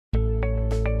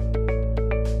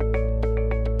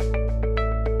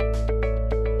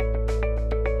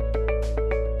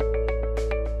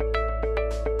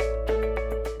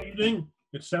evening.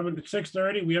 It's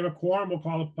 6:30. We have a quorum. We'll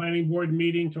call the planning board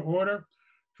meeting to order.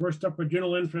 First up for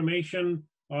general information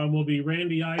will be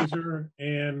Randy Iser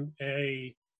and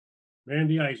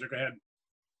Randy Iser. Go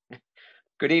ahead.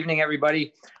 Good evening,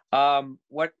 everybody.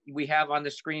 What we have on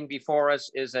the screen before us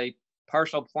is a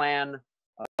partial plan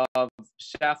of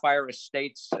Sapphire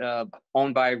Estates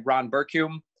owned by Ron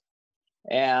Bercume.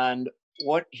 And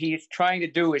what he's trying to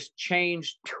do is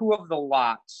change two of the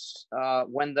lots.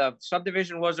 When the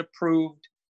subdivision was approved,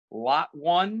 lot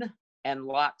 1 and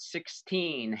lot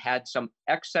 16 had some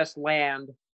excess land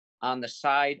on the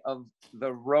side of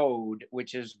the road,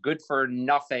 which is good for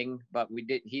nothing, but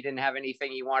he didn't have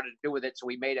anything he wanted to do with it, so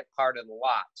we made it part of the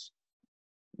lots.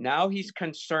 Now he's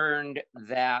concerned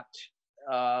that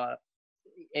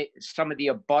some of the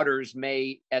abutters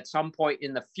may, at some point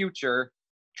in the future,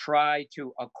 try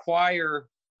to acquire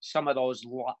some of those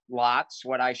lots,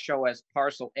 what I show as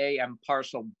parcel A and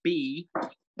parcel B,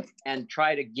 and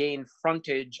try to gain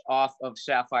frontage off of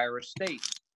Sapphire Estates,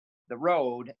 the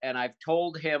road. And I've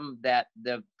told him that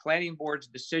the planning board's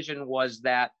decision was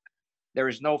that there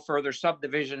is no further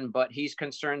subdivision, but he's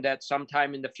concerned that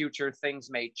sometime in the future things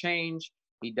may change.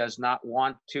 He does not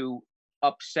want to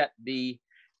upset the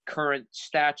current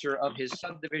stature of his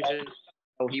subdivision.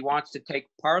 So he wants to take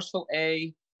parcel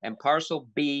A and parcel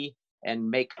B and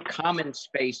make common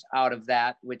space out of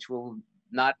that, which will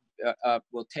not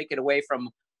will take it away from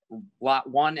lot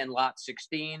 1 and lot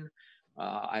 16.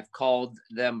 I've called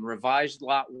them revised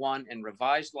lot 1 and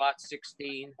revised lot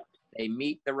 16. They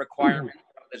meet the requirement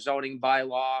of the zoning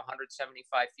bylaw,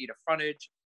 175 feet of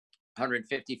frontage,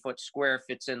 150-foot square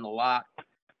fits in the lot.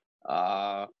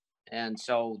 And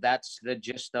so that's the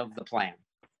gist of the plan.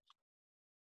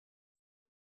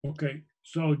 Okay,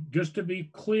 so just to be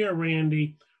clear,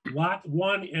 Randy, lot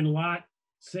 1 and lot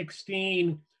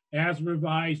 16 as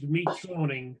revised meet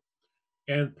zoning,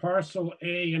 and parcel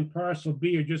A and parcel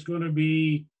B are just going to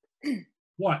be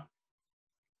what?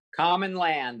 Common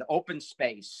land, open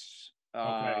space.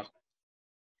 Okay.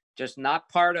 Just not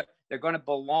part of, they're going to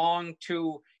belong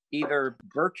to either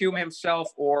Bercume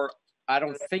himself, or I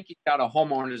don't think he's got a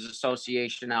homeowners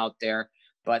association out there,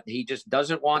 but he just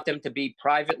doesn't want them to be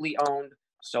privately owned,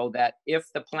 so that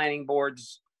if the planning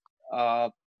board's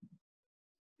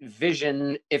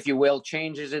vision, if you will,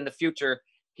 changes in the future,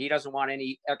 he doesn't want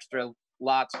any extra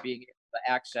lots being able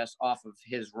to access off of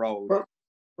his road. But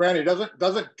Randy,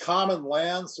 doesn't common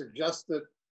land suggest that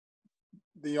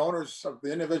the owners of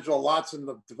the individual lots in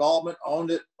the development own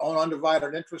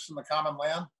undivided interest in the common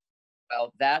land?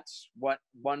 Well, that's what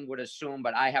one would assume,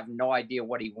 but I have no idea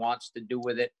what he wants to do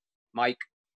with it, Mike,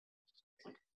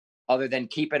 other than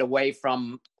keep it away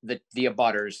from the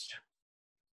abutters.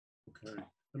 Okay.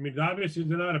 I mean, obviously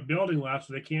they're not a building lot,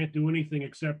 so they can't do anything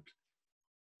except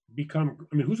become,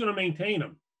 I mean, who's going to maintain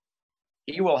them?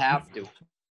 He will have to.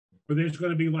 But they're just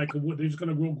going to be like, they're just going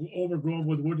to grow overgrown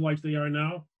with wood like they are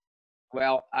now?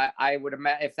 Well, I would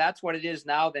imagine if that's what it is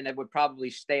now, then it would probably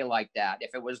stay like that.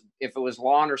 If it was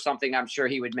lawn or something, I'm sure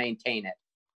he would maintain it.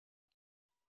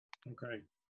 Okay.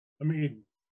 I mean,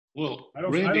 well, I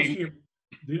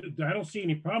don't see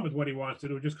any problem with what he wants to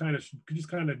do. Just kind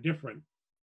of different.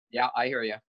 Yeah, I hear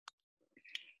you.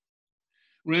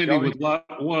 Randy, with lot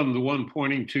 1, the one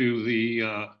pointing to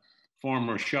the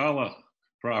former Shala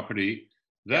property,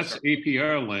 that's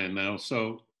APR land now,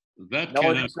 so that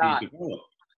cannot be developed.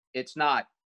 It's not.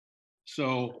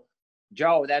 So,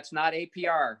 Joe, that's not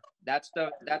APR. That's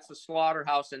the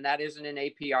slaughterhouse, and that isn't an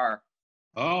APR.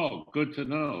 Oh, good to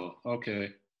know. Okay.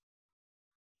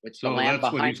 It's the land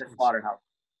behind the slaughterhouse.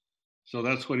 So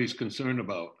that's what he's concerned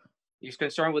about. He's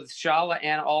concerned with Shala,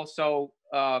 and also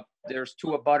there's 2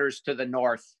 abutters to the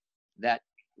north that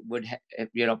would,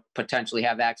 potentially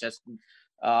have access.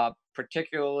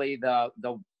 Particularly the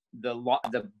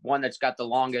one that's got the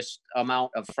longest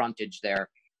amount of frontage there,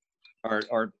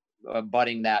 or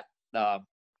abutting that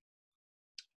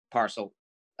parcel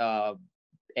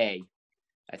A.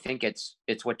 I think it's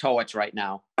Watowitz's right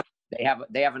now.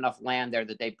 They have enough land there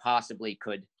that they possibly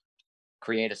could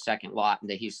create a second lot,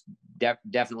 and that he's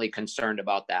definitely concerned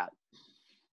about that.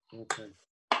 Okay.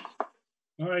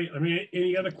 All right. I mean,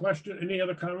 any other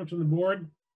comments on the board?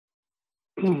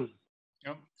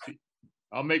 Yep.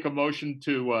 I'll make a motion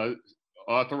to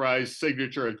authorize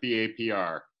signature at the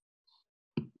APR.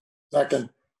 Second.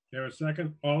 There a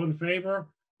second? All in favor?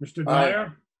 Mr.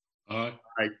 Dyer? Aye.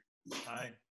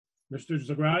 Aye. Mr.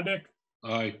 Zagradnik?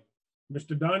 Aye.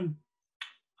 Mr. Dunn?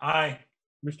 Aye.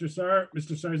 Mr.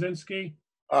 Sarzinski?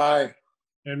 Aye.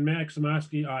 And Max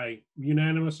Samaski, aye.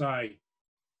 Unanimous aye.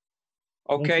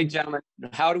 Okay, gentlemen,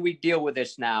 how do we deal with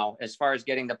this now as far as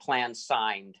getting the plan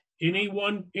signed?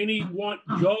 anyone,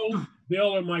 Joe,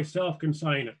 Bill, or myself can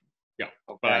sign it. Yeah,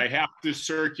 Okay. but I have to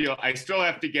circulate, I still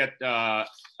have to get,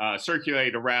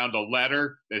 circulate around a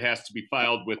letter that has to be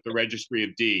filed with the Registry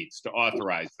of Deeds to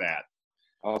authorize that.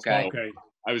 Okay. Okay.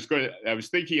 I was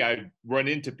thinking I'd run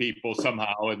into people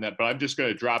somehow and that, but I'm just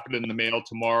going to drop it in the mail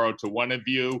tomorrow to one of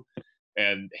you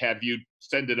and have you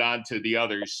send it on to the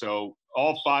others. So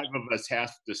all 5 of us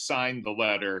have to sign the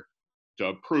letter to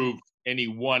approve any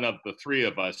one of the 3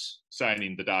 of us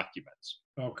signing the documents.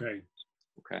 Okay.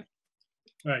 Okay.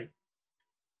 Right.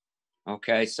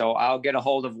 Okay. So I'll get a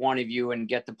hold of one of you and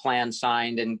get the plan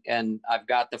signed, and I've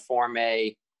got the Form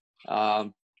A,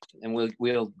 and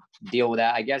we'll deal with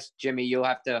that. I guess, Jimmy, you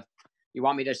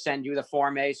want me to send you the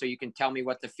Form A so you can tell me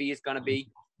what the fee is going to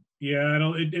be? Yeah,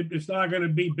 it's not going to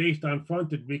be based on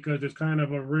frontage because it's kind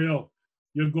of a real,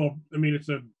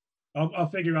 I'll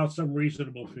figure out some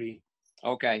reasonable fee.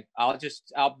 Okay. I'll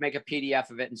make a PDF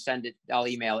of it and send it. I'll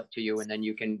email it to you, and then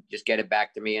you can just get it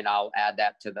back to me, and I'll add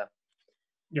that to the.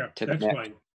 Yeah, to that's the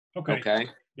fine. Okay. Okay.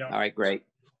 Yeah. All right, great.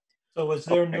 So is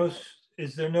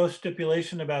there no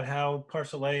stipulation about how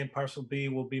parcel A and parcel B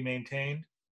will be maintained?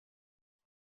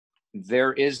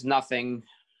 There is nothing.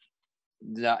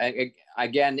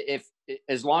 Again,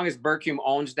 as long as Bercume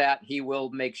owns that, he will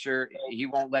make sure he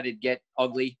won't let it get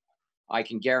ugly. I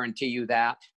can guarantee you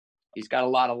that. He's got a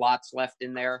lot of lots left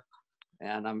in there,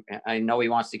 and I know he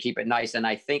wants to keep it nice, and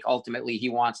I think ultimately he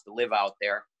wants to live out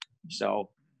there. So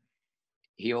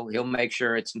he'll make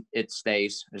sure it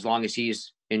stays as long as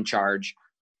he's in charge.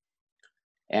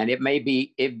 And they may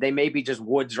be just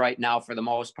woods right now for the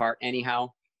most part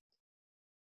anyhow.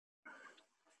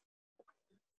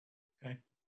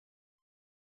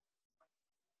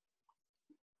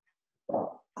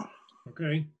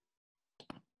 Okay.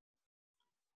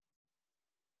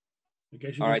 I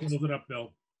guess you All can right. close it up,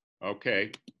 Bill.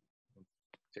 Okay.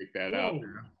 Take that out. Whoa,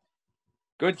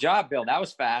 Good job, Bill. That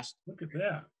was fast. look at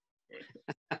that.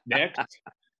 Next.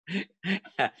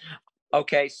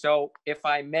 Okay, so if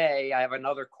I may, I have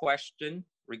another question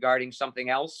regarding something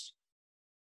else.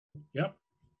 Yep.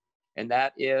 And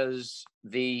that is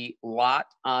the lot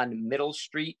on Middle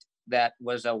Street that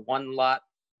was a 1-lot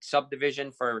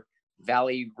subdivision for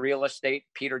Valley Real Estate,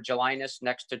 Peter Gelinas,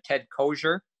 next to Ted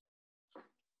Kosher.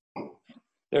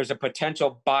 There's a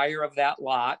potential buyer of that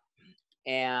lot,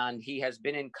 and he has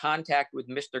been in contact with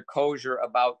Mr. Kosher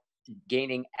about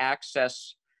gaining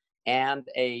access and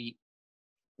a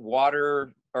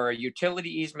water or a utility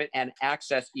easement and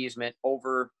access easement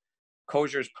over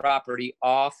Kosher's property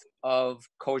off of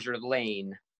Kosher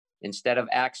Lane instead of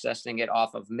accessing it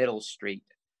off of Middle Street.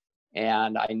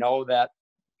 And I know that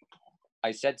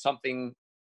I said something,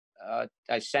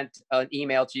 I sent an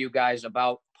email to you guys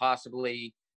about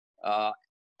possibly a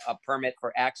permit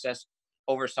for access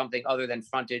over something other than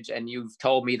frontage, and you've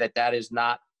told me that that is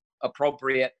not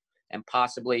appropriate and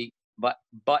possibly, but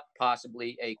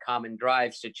possibly a common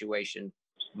drive situation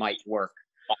might work.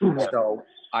 So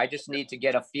I just need to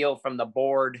get a feel from the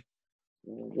board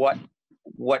what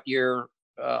your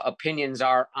opinions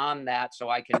are on that, so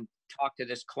I can talk to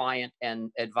this client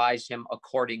and advise him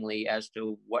accordingly as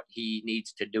to what he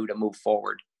needs to do to move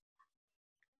forward.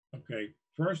 Okay.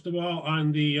 First of all,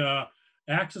 on the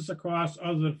access across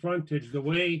other than frontage, the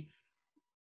way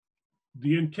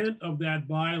the intent of that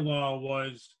bylaw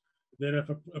was that if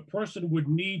a person would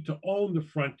need to own the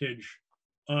frontage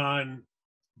on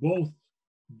both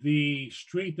the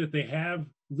street that they have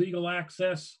legal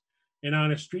access and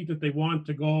on a street that they want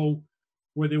to go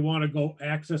where they want to go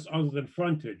access other than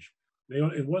frontage.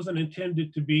 It wasn't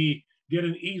intended to be get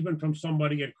an easement from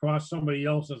somebody and cross somebody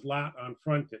else's lot on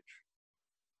frontage.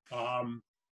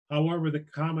 However, the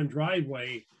common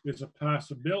driveway is a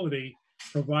possibility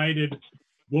provided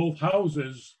both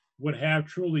houses would have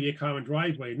truly a common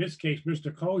driveway. In this case,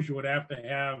 Mr. Kosher would have to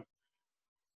have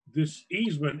this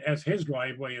easement as his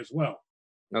driveway as well.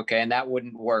 Okay, and that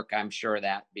wouldn't work, I'm sure of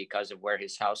that, because of where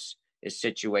his house is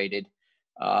situated.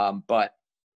 But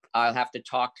I'll have to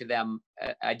talk to them.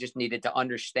 I just needed to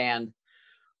understand,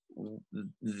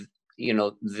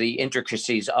 the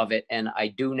intricacies of it. And I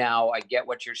do now, I get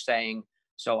what you're saying.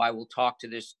 So I will talk to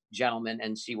this gentleman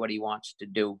and see what he wants to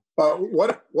do. But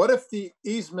what if the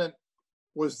easement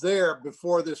was there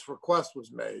before this request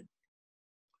was made?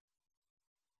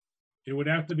 It would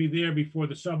have to be there before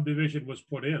the subdivision was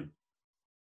put in.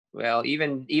 Well,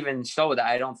 even so, that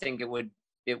I don't think it would.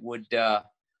 Yeah,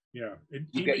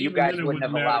 You guys wouldn't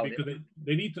have allowed it. because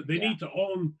they need to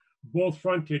own both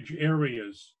frontage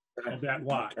areas of that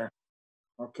lot.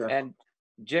 Okay. And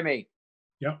Jimmy.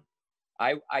 Yep.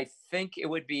 I think it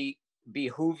would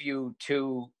behoove you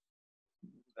to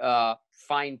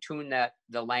fine tune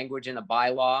the language in the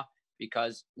bylaw,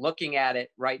 because looking at it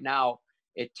right now,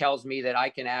 it tells me that I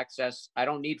can access, I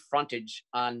don't need frontage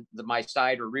on my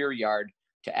side or rear yard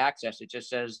to access. It just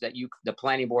says that the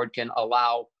planning board can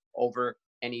allow over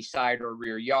any side or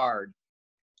rear yard.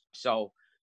 So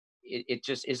it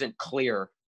just isn't clear.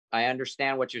 I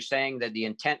understand what you're saying, that the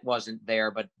intent wasn't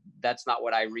there, but that's not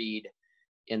what I read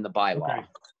in the bylaw.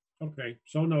 Okay,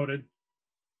 so noted.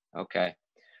 Okay.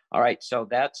 All right, so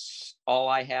that's all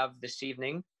I have this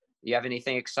evening. You have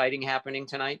anything exciting happening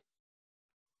tonight?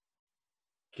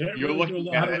 Can't You're really do a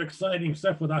looking lot at of it. exciting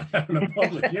stuff without having a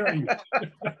public hearing.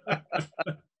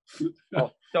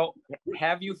 Oh, so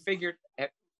have you figured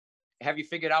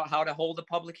out how to hold a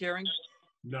public hearing?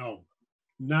 No,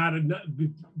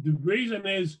 the reason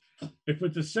is, if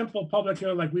it's a simple public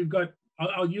hearing, like we've got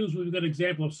an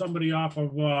example of somebody off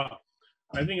of,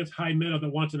 I think it's High Meadow,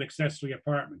 that wants an accessory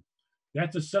apartment.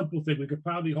 That's a simple thing. We could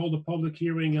probably hold a public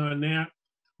hearing on that.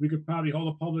 We could probably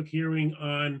hold a public hearing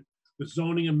on the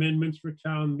zoning amendments for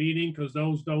town meeting, because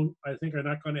those I think are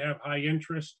not going to have high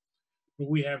interest. But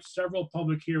we have several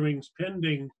public hearings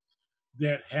pending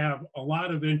that have a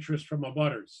lot of interest from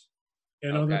abutters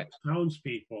and other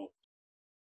townspeople.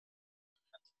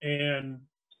 And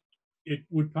it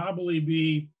would probably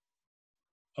be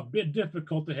a bit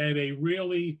difficult to have a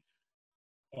really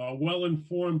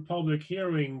well-informed public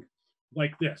hearing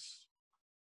like this.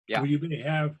 Yeah. Where you may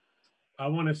have, I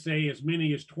want to say, as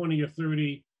many as 20 or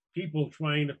 30 people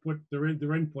trying to put their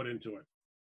input into it.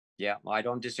 Yeah, well, I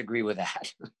don't disagree with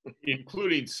that.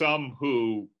 Including some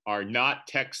who are not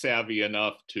tech savvy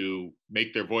enough to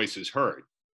make their voices heard.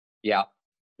 Yeah,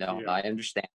 no, Yeah. I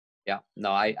understand. Yeah,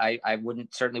 no, I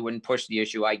certainly wouldn't push the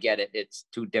issue. I get it. It's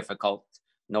too difficult.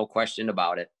 No question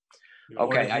about it.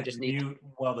 Okay, I just need to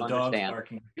while the dog's understand.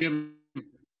 barking.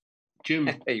 Jim,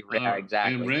 Yeah,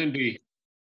 exactly. and Randy,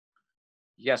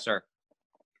 Yes, sir.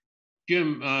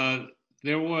 Jim,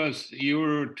 you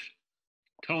were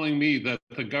telling me that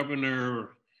the governor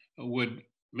would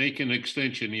make an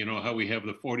extension, you know, how we have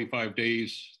the 45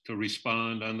 days to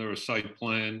respond under a site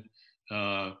plan.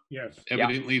 Yes.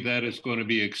 Evidently, that is going to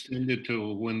be extended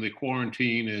to when the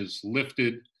quarantine is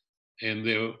lifted, and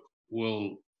they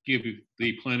will give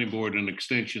the planning board an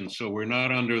extension. So we're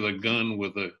not under the gun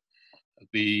with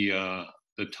the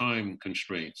time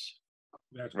constraints.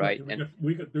 That's right.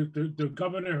 The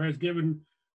governor has given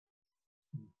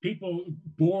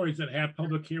boards that have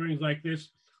public hearings like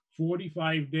this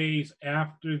 45 days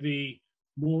after the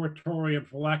moratorium,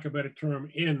 for lack of a better term,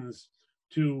 ends,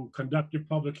 to conduct your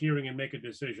public hearing and make a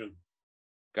decision.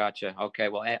 Gotcha. Okay.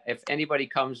 Well, if anybody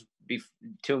comes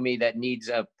to me that needs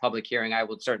a public hearing, I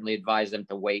would certainly advise them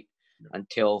to wait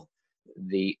until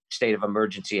the state of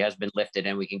emergency has been lifted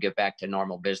and we can get back to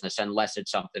normal business, unless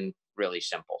it's something really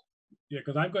simple. Yeah,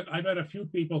 because I've had a few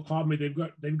people call me.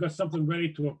 They've got something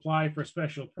ready to apply for a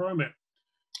special permit,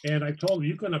 and I told them,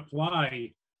 you can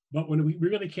apply, but when we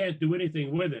really can't do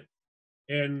anything with it.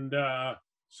 And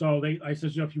so I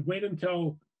said, if you wait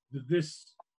until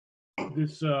this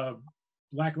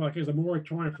lack of a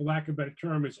moratorium, for lack of a better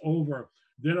term, is over,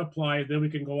 then apply. Then we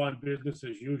can go on business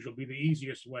as usual. Be the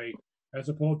easiest way, as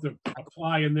opposed to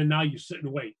apply and then now you sit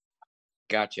and wait.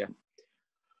 Gotcha.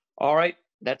 All right.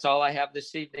 That's all I have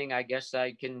this evening. I guess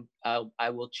I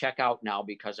will check out now,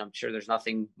 because I'm sure there's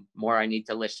nothing more I need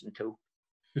to listen to.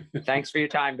 Thanks for your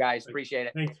time, guys. Appreciate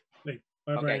it. Thanks.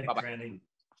 Bye-bye. Okay, bye-bye.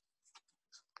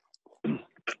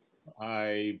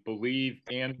 I believe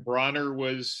Ann Bronner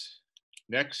was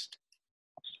next.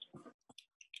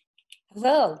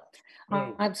 Hello.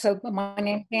 Hello. So my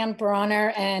name's Ann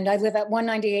Bronner, and I live at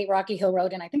 198 Rocky Hill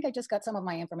Road, and I think I just got some of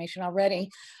my information already.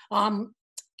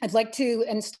 I'd like to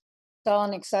install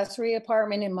an accessory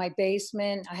apartment in my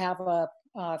basement. I have a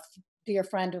dear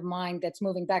friend of mine that's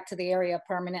moving back to the area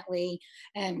permanently,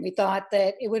 and we thought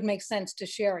that it would make sense to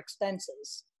share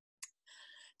expenses.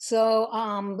 So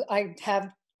I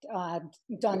have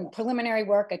done preliminary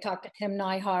work. I talked to Tim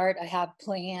Nyhart. I have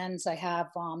plans. I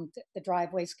have the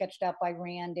driveway sketched out by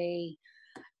Randy,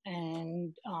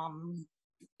 and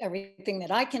everything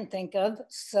that I can think of.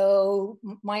 So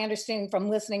my understanding from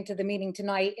listening to the meeting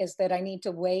tonight is that I need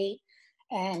to wait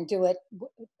and do it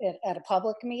at a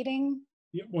public meeting.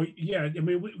 Yeah, well, yeah. I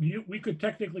mean, we could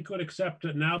accept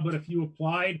it now, but if you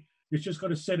applied, it's just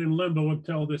going to sit in limbo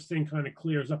until this thing kind of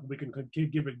clears up. We can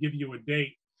give you a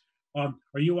date. Are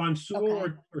you on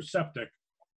sewer or septic?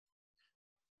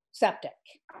 Septic.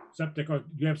 Septic. Or do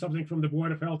you have something from the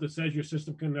Board of Health that says your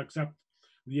system can accept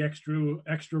the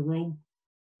extra room?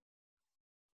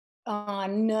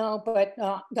 No, but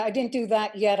I didn't do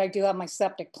that yet. I do have my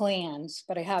septic plans,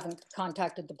 but I haven't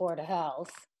contacted the Board of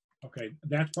Health. Okay,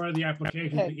 that's part of the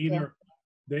application. Okay, To either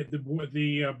the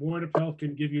Board of Health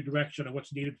can give you direction on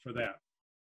what's needed for that.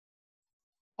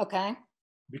 Okay,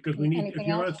 Because we need, if Anything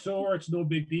you're on else? sewer, it's no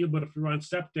big deal, but if you're on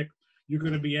septic, you're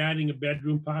gonna be adding a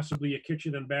bedroom, possibly a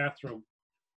kitchen and bathroom.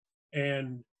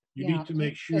 And you Yeah, need to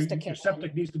make sure just a your kitchen.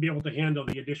 septic needs to be able to handle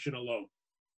the additional load.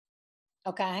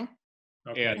 okay.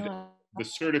 Okay, And Uh, the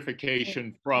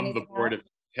certification from the Anything Board else? of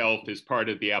Health is part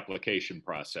of the application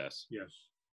process. yes.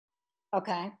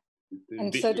 Okay,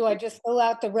 and The- so do I just fill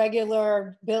out the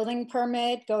regular building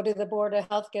permit, go to the Board of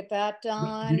Health, get that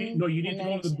done? No, you need and to go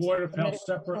then to the Board of submit Health it with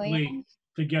the separately plans?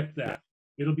 to get that.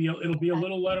 It'll be a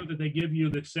little letter that they give you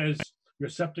that says your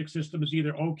septic system is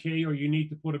either okay or you need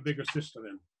to put a bigger system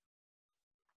in.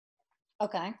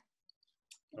 Okay,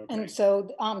 Okay. and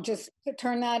so just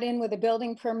turn that in with a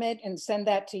building permit and send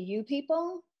that to you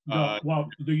people? No, well,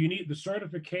 you need the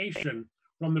certification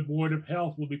from the Board of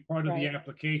Health will be part of the Right.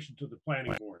 application to the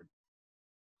planning board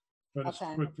for the,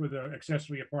 Okay. for the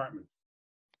accessory apartment.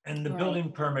 And the Right.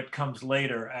 building permit comes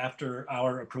later after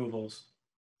our approvals.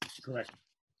 Correct.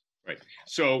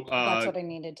 So, That's what I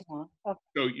needed to know. Okay.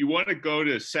 so you want to go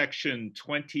to section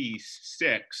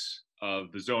 26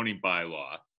 of the zoning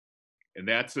bylaw, and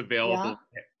that's available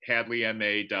at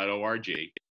hadleyma.org.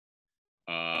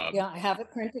 Yeah, I have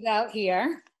it printed out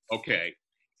here. Okay,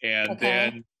 and Okay.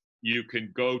 then you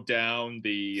can go down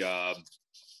the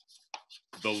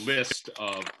list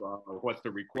of what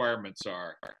the requirements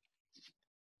are.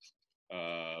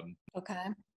 Okay,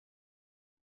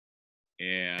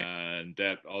 And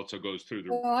that also goes through the,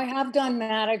 so I have done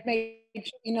that. I've made,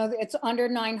 it's under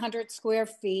 900 square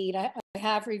feet. I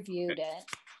have reviewed it.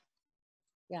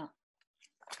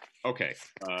 okay,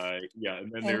 yeah,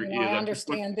 and then And there I is. I'm just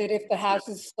understand that if the house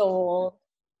is sold,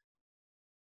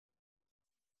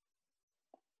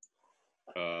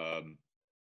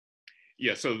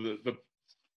 Yeah, so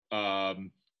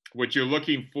what you're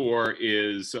looking for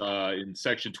is in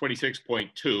section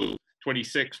 26.2,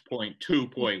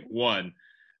 26.2.1,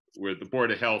 where the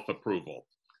Board of Health approval.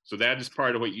 So that is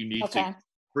part of what you need okay, to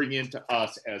bring into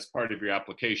us as part of your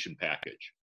application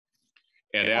package.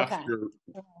 And after,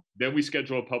 then we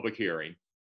schedule a public hearing,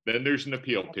 then there's an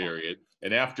appeal period,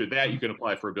 and after that, you can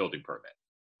apply for a building permit.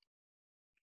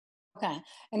 okay.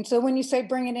 And so when you say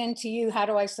bring it in to you, how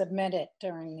do I submit it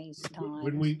during these times?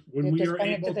 When we Just are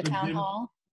bring it to able the to town do,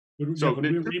 hall? when So we were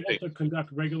there's able to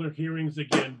conduct regular hearings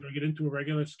again, bring it into a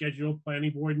regular scheduled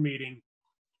planning board meeting,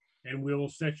 and we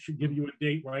will give you a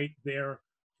date right there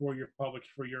for your public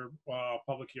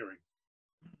hearing.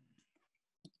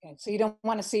 Okay, so you don't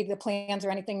want to see the plans or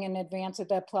anything in advance of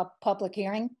the public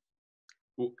hearing?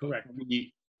 Correct.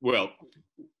 Well,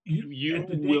 you at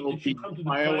the date will that you be come to the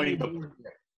filing planning the, board.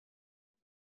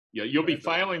 yeah, you'll be Right.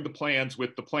 filing the plans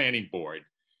with the planning board.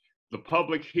 The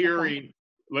public hearing,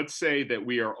 let's say that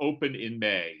we are open in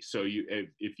May. So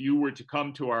if you were to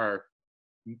come to our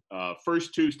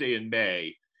first Tuesday in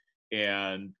May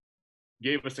and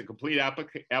gave us a complete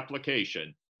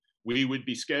application, we would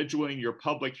be scheduling your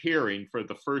public hearing for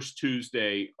the first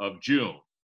Tuesday of June.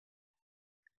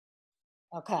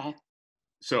 Okay,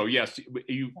 So yes,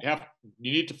 you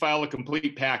need to file a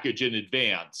complete package in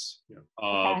advance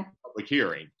of Okay. public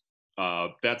hearing.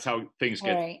 That's how things all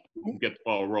get right. the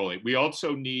ball rolling. We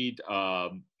also need a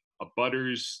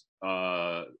butters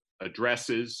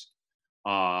addresses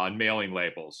on mailing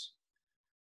labels.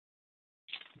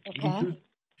 You need Okay,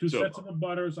 two So- sets of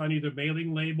abutters on either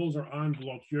mailing labels or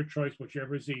envelopes, your choice,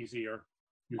 whichever is easier.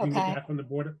 You can get Okay. that from the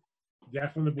board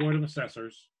of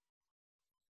assessors.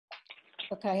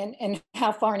 okay, and how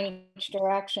far in each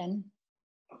direction?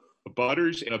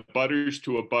 Abutters and abutters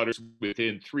to abutters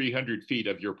within 300 feet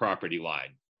of your property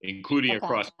line, including Okay.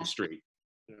 across the street.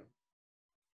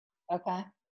 Okay.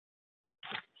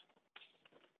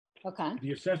 Okay,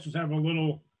 The assessors have a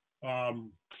little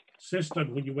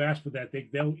system when you ask for that. They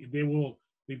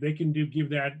can give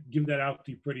that out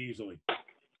to you pretty easily.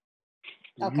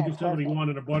 If Okay, you just tell them you perfect. want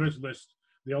an abutters list,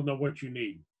 they'll know what you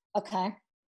need. okay,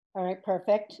 all right,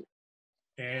 perfect.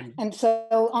 And And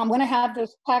so when I have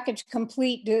this package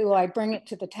complete, do I bring it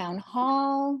to the town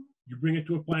hall? you bring it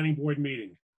to a planning board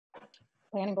meeting.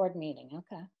 Planning board meeting,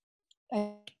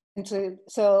 okay. And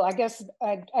so I guess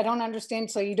I don't understand,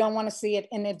 so you don't want to see it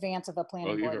in advance of a Well,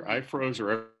 planning board either I meeting? froze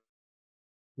or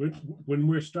When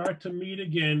we start to meet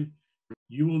again,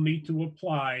 you will need to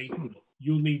apply.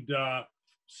 You'll need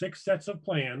 6 sets of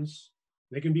plans.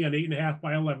 They can be on 8.5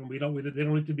 by 11. They don't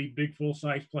need to be big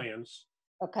full-size plans.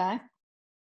 Okay,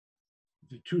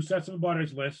 The 2 sets of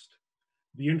abutters list,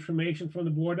 the information from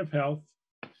the Board of Health,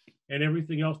 and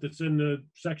everything else that's in the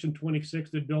section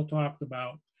 26 that Bill talked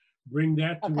about. Bring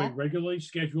that to a Okay. regularly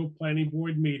scheduled planning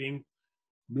board meeting.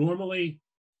 Normally,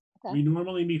 we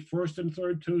normally meet first and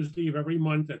third Tuesday of every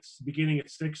month. That's beginning at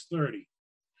 6:30.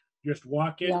 Just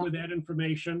walk in Yeah. with that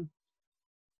information.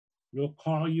 We'll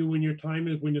call you when your time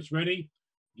is, when it's ready.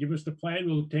 Give us the plan.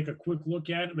 We'll take a quick look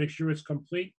at it, make sure it's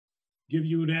complete. Give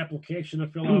you an application to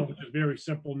fill out, which is very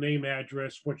simple: name,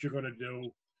 address, what you're going to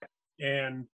do,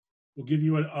 and we'll give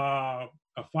you a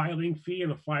filing fee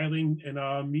and a filing and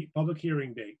a public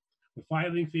hearing date. The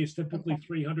filing fee is typically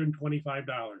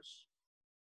 $325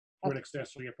 for an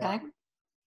accessory apartment.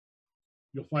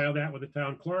 You'll file that with the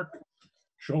town clerk,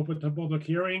 show up at the public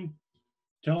hearing,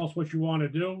 tell us what you want to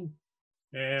do,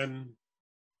 and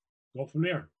go from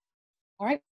there. All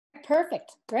right,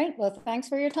 perfect. Great. Well, thanks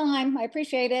for your time. I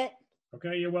appreciate it.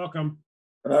 Okay, you're welcome.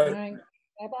 Good All night.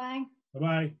 right. Bye-bye.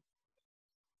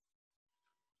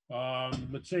 Bye-bye.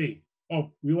 Let's see.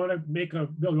 Oh, we want to make a,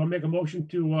 Bill, you want to make a motion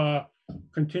to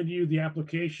continue the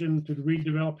application to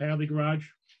redevelop Hadley Garage?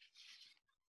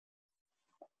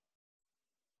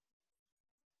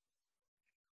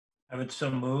 I would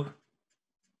so move.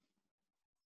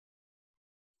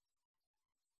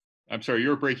 I'm sorry,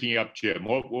 you're breaking up, Jim.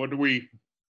 What do we?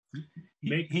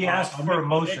 He asked I'll for a make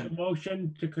motion. a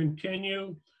motion to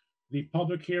continue the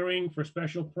public hearing for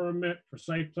special permit for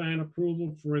site plan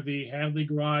approval for the Hadley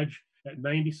Garage at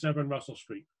 97 Russell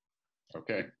Street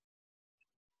Okay.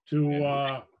 to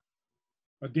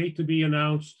a date to be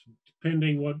announced,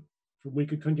 pending what we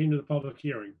could continue the public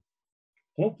hearing.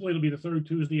 Hopefully it'll be the third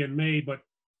Tuesday in May, but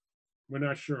we're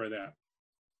not sure of that.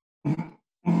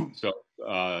 So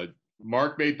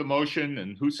Mark made the motion,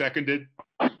 and who seconded?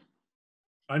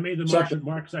 I made the Second. motion,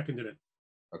 Mark seconded it.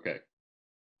 Okay.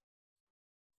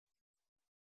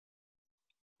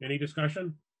 Any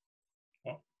discussion?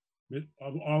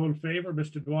 All in favor,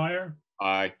 Mr. Dwyer,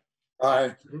 Aye.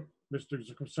 Aye. Mr.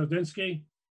 Sardinsky,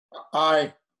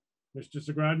 Aye. Mr.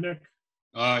 Zagradnik,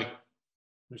 Aye.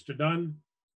 Mr. Dunn,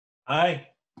 Aye.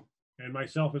 and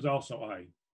myself is also aye.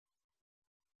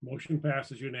 Motion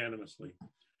passes unanimously.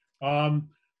 I'm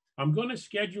going to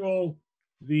schedule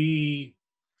the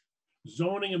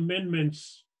zoning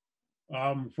amendments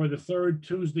for the third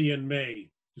Tuesday in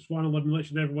May. Just want to let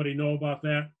everybody know about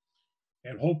that.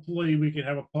 And hopefully we can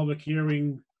have a public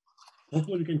hearing.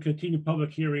 Hopefully we can continue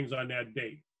public hearings on that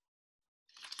date.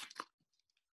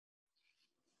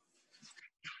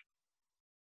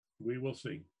 We will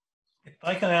see. If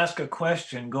I can ask a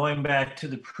question, going back to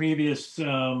the previous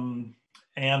Ann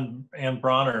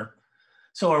Bronner.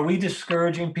 So are we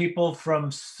discouraging people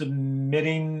from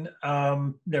submitting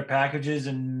their packages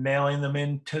and mailing them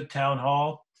into town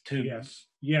hall? Yes,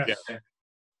 yes. Yeah.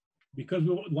 Because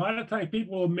a lot of times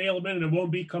people will mail them in and it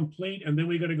won't be complete, and then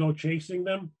we got to go chasing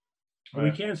them. But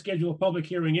Right. we can't schedule a public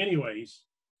hearing anyways.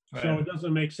 So Right. it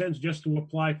doesn't make sense just to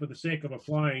apply for the sake of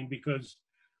applying, because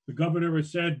the governor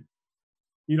has said,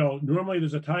 you know, normally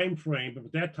there's a time frame, but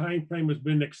that time frame has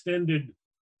been extended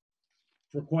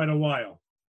for quite a while.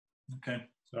 Okay.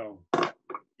 So,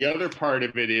 The other part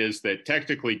of it is that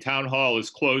technically town hall is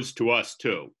closed to us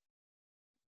too.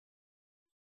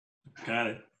 Got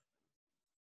it.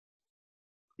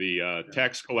 The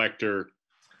tax collector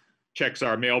checks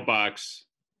our mailbox.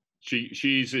 She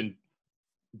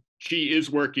is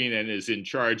working and is in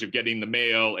charge of getting the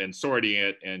mail and sorting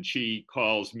it, and she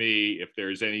calls me if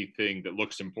there's anything that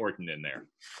looks important in there.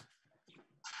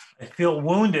 I feel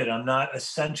wounded. I'm not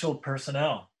essential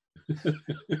personnel.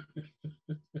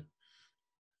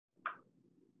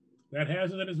 that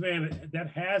has an advantage. That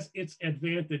has its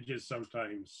advantages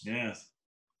sometimes. Yes.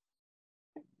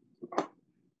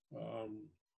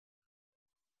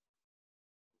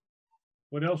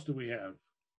 What else do we have?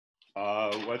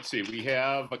 Let's see, we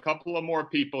have a couple of more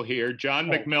people here. John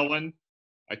Oh. McMillan,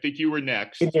 I think you were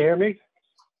next. Can you hear me?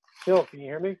 Phil, can you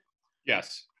hear me?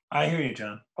 Yes. I hear you,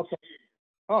 John. Okay.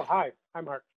 Oh, hi. Hi,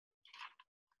 Mark.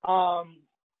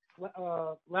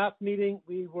 Last meeting,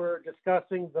 we were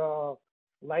discussing the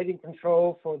lighting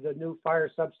control for the new fire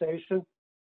substation.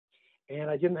 And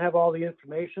I didn't have all the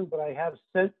information, but I have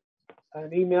sent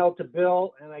an email to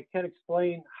Bill, and I can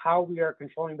explain how we are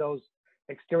controlling those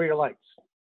exterior lights.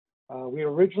 We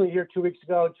were originally here 2 weeks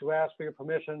ago to ask for your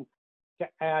permission to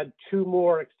add 2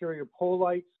 more exterior pole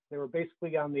lights. They were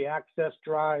basically on the access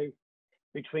drive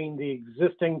between the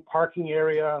existing parking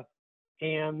area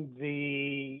and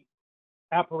the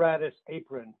apparatus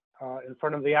apron in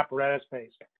front of the apparatus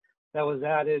space. That was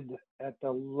added at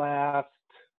the last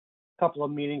couple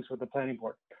of meetings with the planning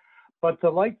board. But the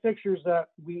light fixtures that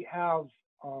we have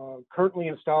currently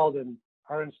installed and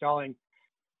are installing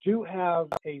do have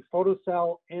a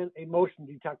photocell and a motion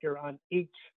detector on each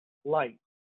light.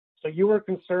 So you were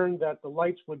concerned that the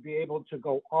lights would be able to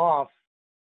go off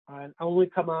and only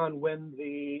come on when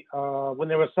when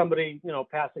there was somebody, you know,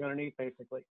 passing underneath,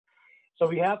 basically. So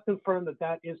we have confirmed that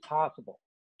that is possible.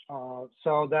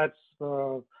 So that's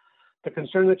the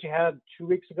concern that you had 2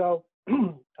 weeks ago.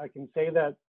 I can say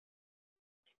that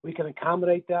we can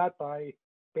accommodate that by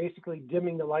basically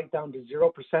dimming the light down to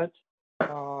 0%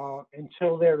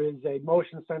 until there is a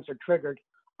motion sensor triggered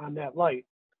on that light,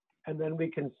 and then we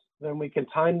can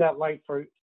time that light for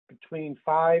between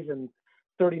 5 and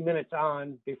 30 minutes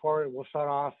on before it will shut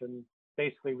off and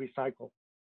basically recycle.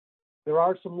 There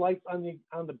are some lights on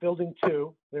the building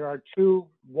too. There are 2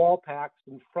 wall packs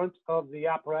in front of the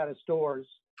apparatus doors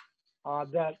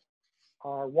that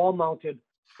are wall mounted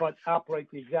but operate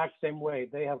the exact same way.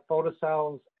 They have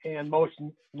photocells and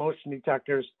motion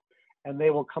detectors, and they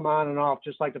will come on and off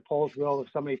just like the poles will if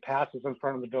somebody passes in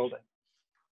front of the building.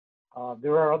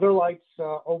 There are other lights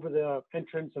over the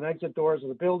entrance and exit doors of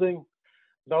the building.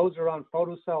 Those are on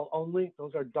photocell only.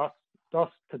 Those are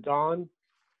dusk to dawn.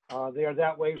 They are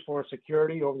that way for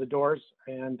security over the doors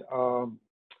and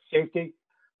safety.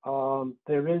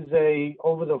 There is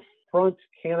over the front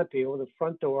canopy, over the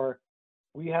front door,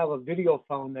 we have a video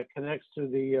phone that connects to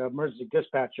the emergency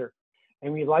dispatcher.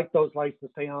 And we like those lights to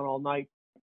stay on all night,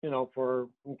 you know,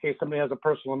 in case somebody has a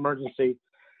personal emergency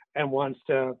and wants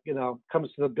to, you know, comes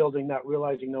to the building not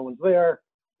realizing no one's there.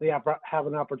 They have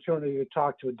an opportunity to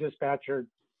talk to a dispatcher,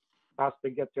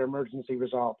 possibly get their emergency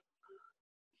resolved.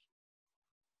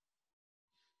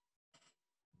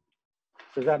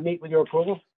 Does that meet with your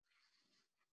approval?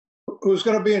 Who's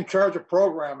going to be in charge of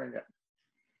programming it?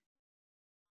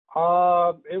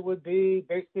 It would be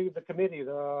basically the committee,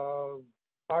 the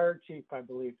fire chief, I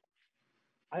believe.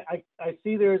 I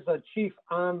see there's a chief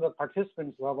on the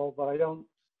participants level, but I don't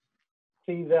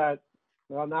see that.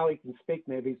 Well, now he can speak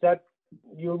maybe. Is that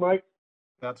you, Mike?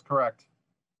 That's correct.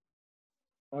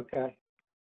 Okay.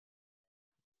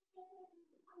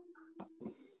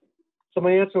 So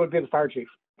my answer would be the fire chief.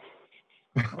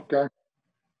 Okay.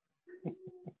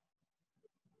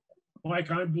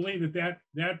 Mike, I believe that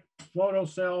photo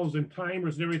cells and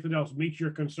timers and everything else meets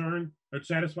your concern or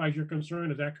satisfies your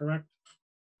concern. Is that correct?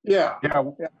 Yeah. Yeah.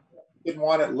 Didn't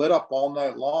want it lit up all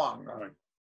night long. All right.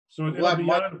 So it'll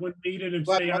be on when needed and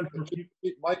stay on for.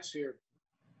 Mike's here.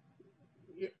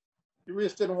 You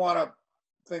just didn't want a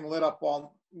thing lit up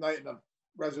all night in a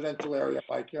residential area,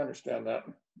 Mike. You understand that?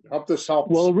 Hope this helps.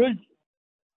 Well,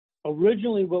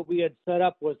 originally what we had set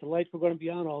up was the lights were going to be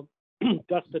on all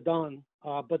dusk to dawn,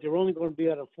 but they're only going to be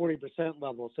at a 40%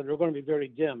 level, so they're going to be very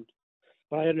dimmed.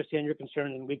 But I understand your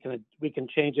concern, and we can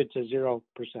change it to 0%.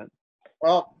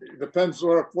 Well, it depends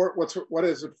what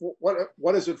is it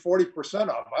 40%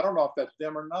 of? I don't know if that's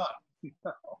dim or not.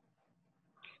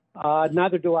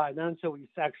 Neither do I, not until we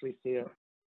actually see it.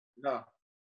 No.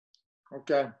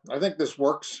 Okay, I think this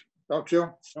works, don't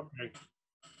you? Okay,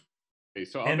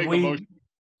 so I'll make a motion.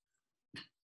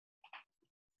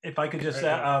 If I could just,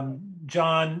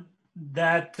 John,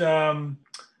 that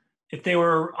if they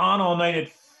were on all night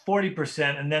at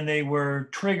 40% and then they were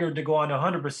triggered to go on to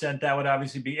 100%, that would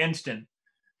obviously be instant.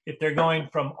 If they're going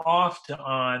from off to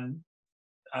on,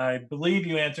 I believe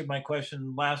you answered my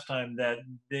question last time that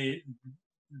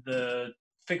the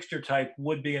fixture type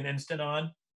would be an instant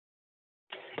on.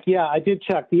 Yeah, I did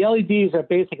check. The LEDs are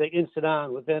basically instant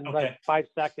on within like 5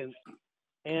 seconds,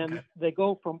 and they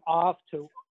go from on to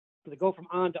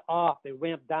off. They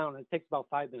ramp down, and it takes about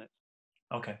 5 minutes.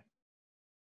 Okay.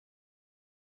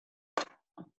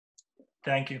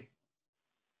 Thank you.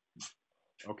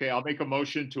 Okay, I'll make a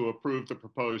motion to approve the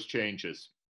proposed changes.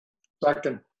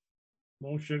 Second.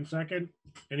 Motion second.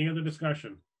 Any other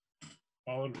discussion?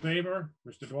 All in favor?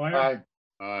 Mr. Dwyer? Aye.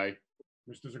 Aye.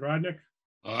 Mr. Zagrodnik?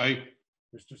 Aye.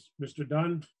 Mr.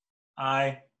 Dunn?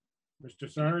 Aye. Mr.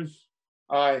 Sars?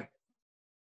 Aye.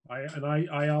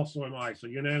 I also am aye. So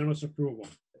unanimous approval.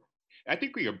 I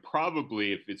think we could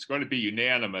probably, if it's going to be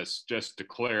unanimous, just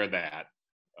declare that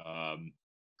and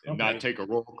not take a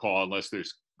roll call unless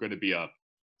there's going to be a.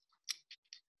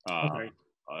 All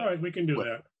right, we can do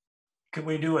that. Can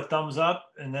we do a thumbs up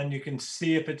and then you can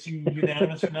see if it's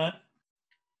unanimous or not?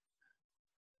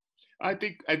 I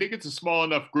think it's a small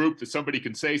enough group that somebody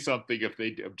can say something if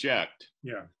they object.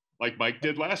 Yeah. Like Mike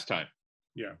did last time.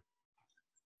 Yeah.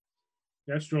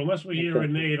 That's true. Unless we hear a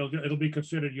nay, it'll be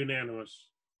considered unanimous.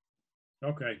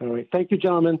 Okay. All right. Thank you,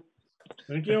 gentlemen.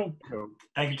 Thank you.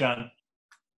 Thank you, John.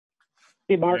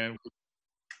 Hey, Mark.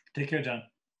 Take care, John.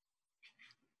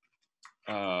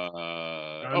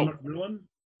 McMillan?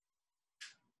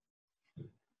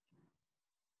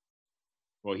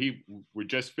 Well, we're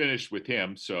just finished with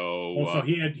him, so. So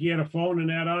he had a phone and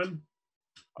that on?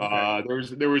 Okay.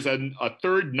 There was a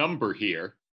third number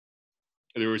here.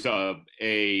 There was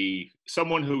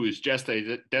someone who was just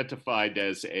identified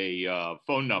as a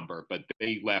phone number, but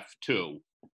they left too.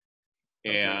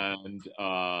 Okay. And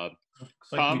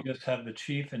Looks like we just have the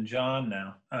chief and John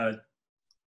now,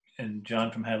 and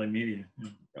John from Hadley Media.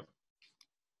 Yep.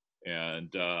 And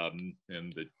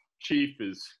the chief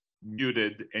is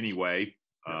muted anyway.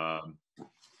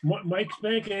 Mike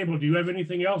Spankable, do you have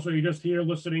anything else, or are you just here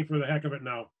listening for the heck of it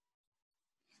now?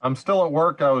 I'm still at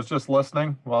work. I was just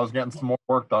listening while I was getting some more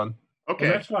work done. Okay.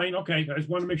 Well, that's fine. Okay. I just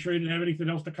want to make sure you didn't have anything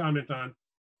else to comment on.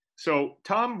 So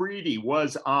Tom Reedy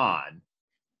was on,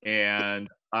 and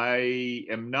I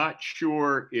am not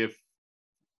sure if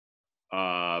he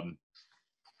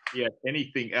had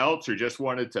anything else or just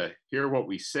wanted to hear what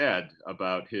we said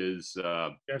about his.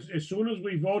 As soon as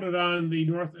we voted on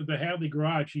the Hadley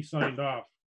garage, he signed off.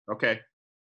 Okay.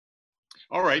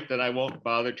 All right, then I won't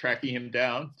bother tracking him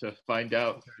down to find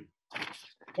out.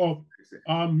 Oh,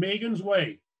 Megan's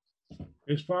Way.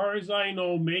 As far as I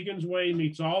know, Megan's Way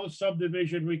meets all the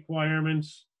subdivision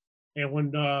requirements. And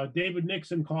when David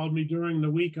Nixon called me during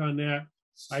the week on that,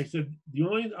 I said the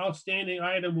only outstanding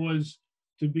item was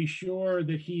to be sure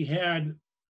that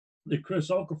Chris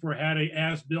Okafor had a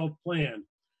as-built plan.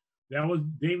 That was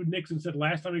David Nixon said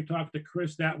last time he talked to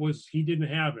Chris, he didn't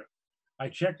have it. I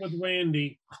checked with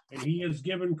Randy, and he has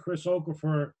given Chris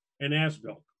Okafor an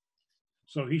as-built.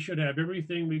 So he should have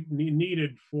everything we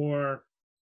needed for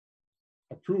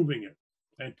approving it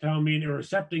and town meeting or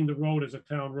accepting the road as a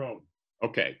town road.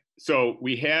 Okay, so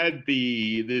we had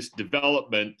this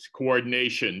development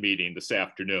coordination meeting this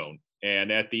afternoon,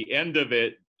 and at the end of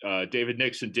it, David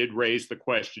Nixon did raise the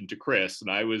question to Chris,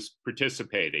 and I was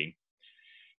participating.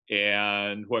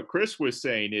 And what Chris was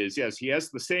saying is, yes, he has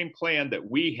the same plan that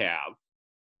we have,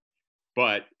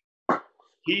 but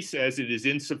he says it is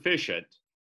insufficient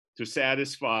to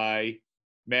satisfy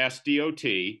Mass DOT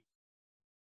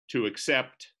to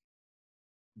accept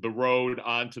the road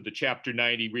onto the Chapter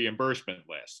 90 reimbursement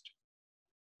list.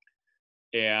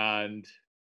 And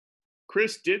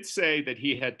Chris did say that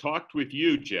he had talked with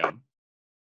you, Jim,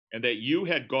 and that you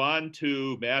had gone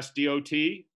to Mass DOT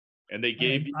and they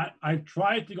gave you. I've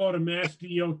tried to go to Mass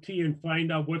DOT and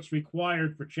find out what's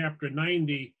required for Chapter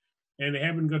 90, and they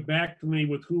haven't got back to me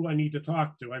with who I need to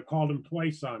talk to. I've called them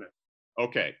twice on it.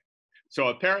 Okay. So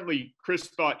apparently Chris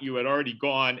thought you had already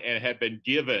gone and had been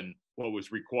given what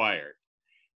was required.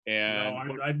 And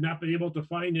no, I've not been able to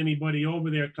find anybody over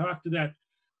there. Talk to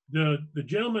the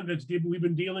gentleman we've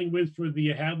been dealing with for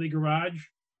the Hadley garage.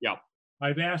 Yeah.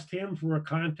 I've asked him for a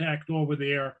contact over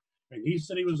there, and he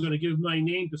said he was going to give my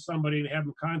name to somebody and have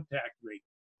him contact me.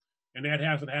 And that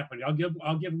hasn't happened. I'll give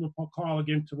him a call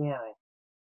again tomorrow.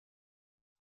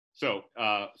 So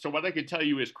what I can tell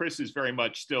you is Chris is very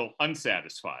much still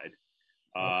unsatisfied.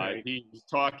 Okay. He's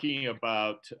talking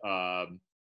about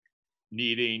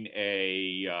needing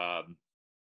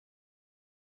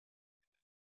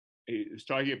he's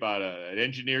talking about an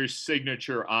engineer's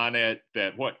signature on it,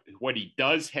 that what he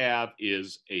does have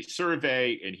is a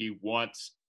survey, and he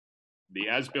wants the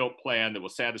as-built plan that will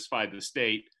satisfy the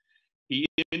state. He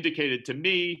indicated to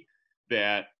me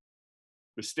that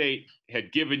the state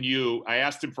had given you, I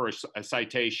asked him for a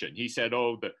citation. He said,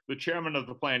 oh, the chairman of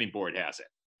the planning board has it.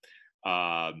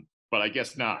 But I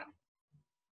guess not.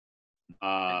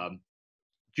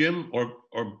 Jim or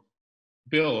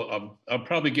Bill, I'll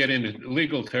probably get into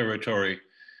legal territory.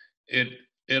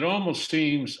 It almost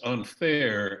seems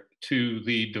unfair to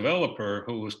the developer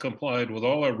who has complied with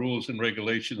all our rules and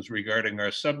regulations regarding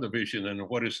our subdivision and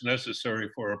what is necessary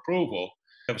for approval,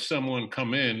 have someone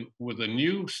come in with a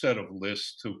new set of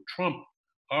lists to trump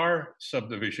our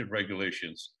subdivision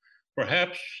regulations.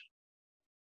 Perhaps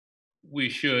we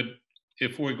should,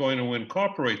 if we're going to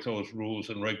incorporate those rules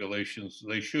and regulations,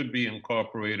 they should be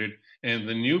incorporated and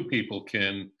the new people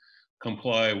can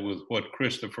comply with what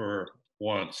Christopher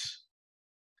wants.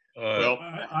 Well,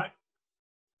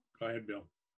 go ahead, Bill.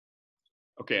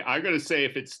 Okay, I'm going to say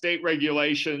if it's state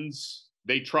regulations,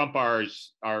 they trump our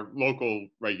local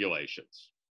regulations.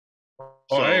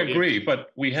 So I agree,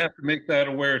 but we have to make that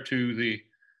aware to the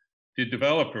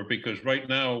developer, because right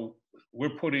now we're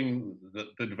putting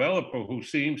the developer who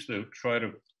seems to try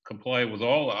to comply with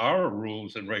all our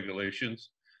rules and regulations.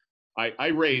 I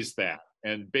raised that,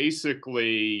 and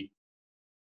basically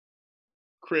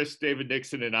Chris, David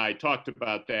Nixon, and I talked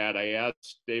about that. I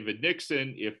asked David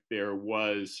Nixon if there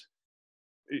was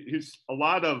a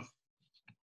lot of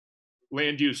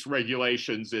land use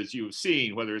regulations, as you've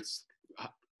seen, whether it's the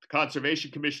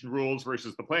Conservation Commission rules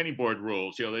versus the Planning Board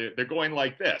rules, they're going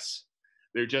like this.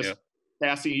 They're just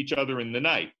passing each other in the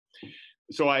night.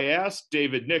 So I asked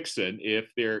David Nixon if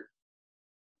there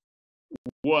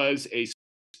was a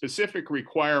specific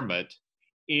requirement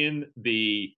in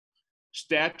the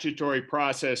statutory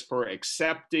process for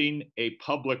accepting a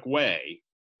public way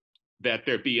that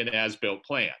there be an as-built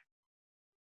plan.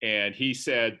 And he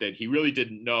said that he really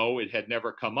didn't know, it had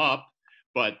never come up,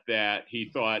 but that he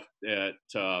thought that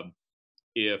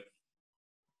if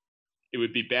it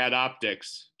would be bad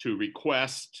optics to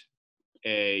request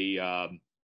a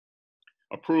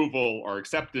approval or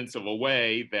acceptance of a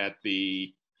way that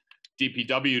the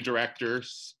DPW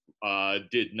directors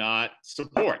did not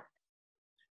support.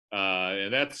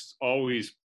 And that's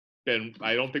always been,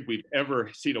 I don't think we've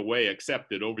ever seen a way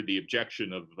accepted over the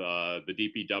objection of the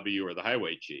DPW or the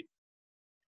highway chief.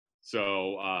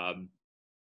 So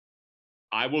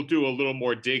I will do a little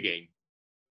more digging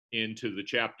into the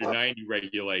Chapter 90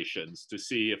 regulations to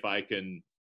see if I can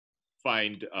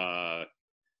find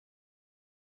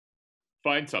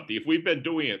something. If we've been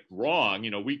doing it wrong,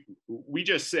 you know, we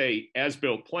just say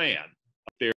as-built plan.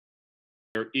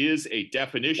 There is a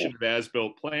definition of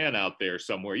as-built plan out there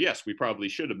somewhere. Yes, we probably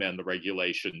should amend the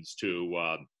regulations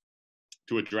to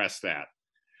address that.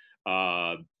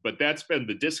 But that's been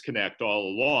the disconnect all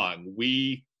along.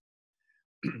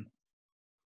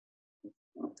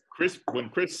 When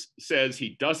Chris says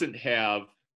he doesn't have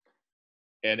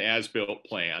an as-built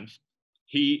plan,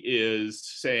 he is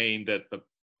saying that the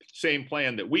same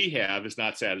plan that we have is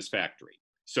not satisfactory.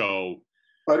 So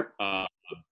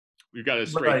we've got to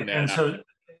straighten that out.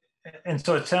 And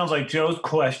so it sounds like Joe's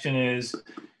question is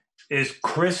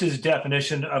Chris's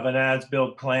definition of an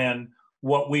as-built plan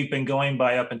what we've been going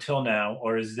by up until now,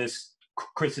 or is this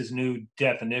Chris's new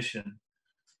definition?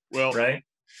 Well, right?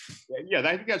 Yeah,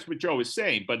 I think that's what Joe is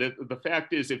saying. But the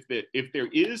fact is, if there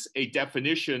is a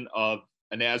definition of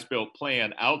an as-built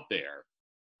plan out there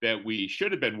that we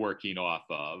should have been working off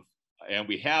of, and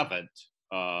we haven't,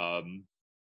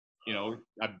 you know,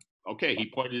 okay,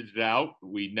 he pointed it out.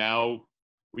 We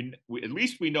at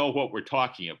least we know what we're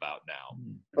talking about now.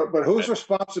 But whose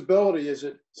responsibility is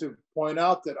it to point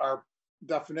out that our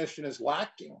definition is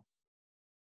lacking?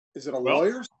 Is it a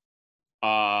lawyer's?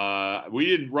 We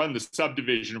didn't run the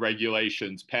subdivision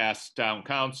regulations past town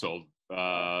council.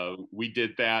 We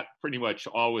did that pretty much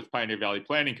all with Pioneer Valley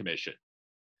Planning Commission.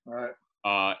 All right.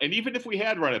 And even if we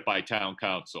had run it by town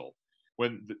council,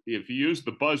 if you use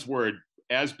the buzzword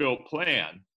as-built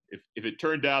plan, if it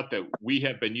turned out that we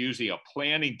have been using a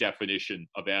planning definition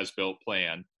of as-built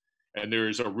plan, and there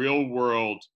is a real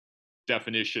world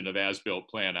definition of as-built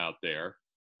plan out there,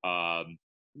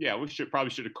 yeah, we probably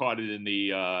should have caught it in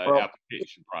the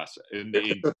application process, in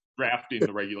drafting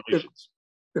the regulations.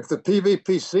 If the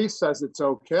PVPC says it's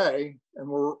okay, and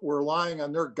we're relying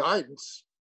on their guidance,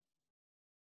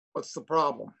 what's the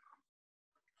problem?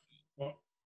 Well,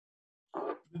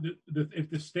 if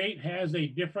the state has a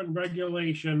different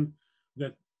regulation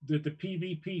that the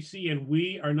PVPC and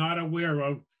we are not aware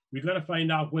of, we've got to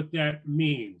find out what that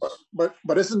means.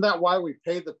 But isn't that why we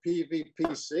pay the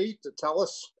PVPC to tell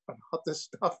us about this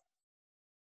stuff?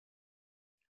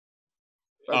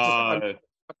 I'm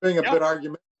being a bit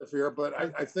argumentative here, but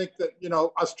I think that, you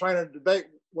know, us trying to debate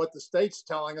what the state's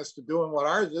telling us to do and what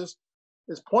ours is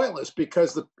pointless,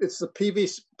 because it's the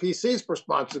PVPC's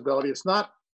responsibility. It's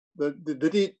not the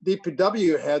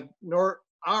DPW head nor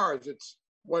ours. It's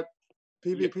what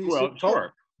PVPC. Well,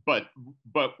 sure, but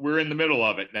we're in the middle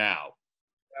of it now.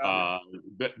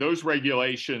 Those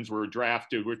regulations were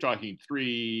drafted, we're talking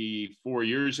 3-4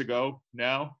 years ago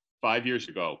now, 5 years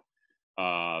ago.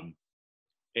 And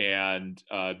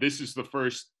this is the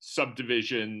first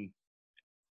subdivision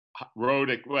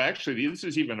road. Well, actually, this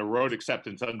is even a road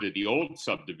acceptance under the old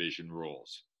subdivision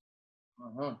rules.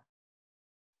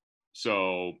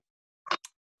 So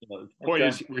the point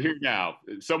is, we're here now.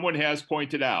 Someone has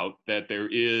pointed out that there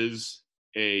is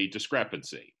a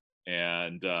discrepancy,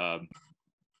 and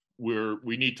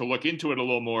we need to look into it a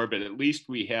little more, but at least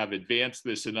we have advanced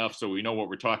this enough so we know what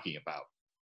we're talking about.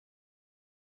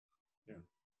 Yeah.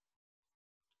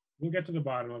 We'll get to the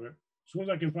bottom of it. As soon as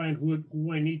I can find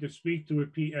who I need to speak to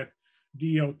at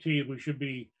DOT, we should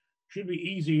be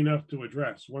easy enough to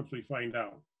address once we find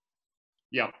out.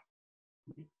 Yeah.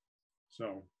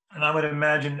 So. And I would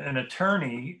imagine an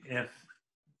attorney, if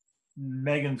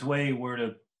Megan's Way were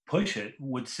to push it,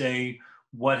 would say,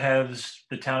 what has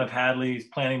the town of Hadley's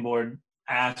planning board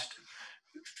asked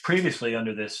previously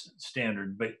under this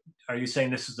standard? But are you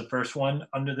saying this is the first one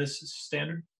under this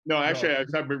standard? No, actually,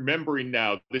 as I'm remembering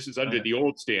now, this is under the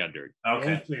old standard.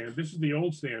 Okay. This is the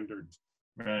old standard.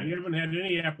 Right. We haven't had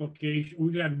any application.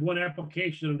 We've had one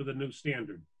application under the new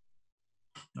standard.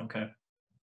 Okay.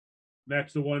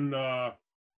 That's the one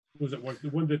Was it the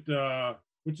one that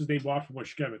what's his name bought from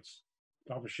Washkevitz,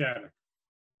 off of Shattuck?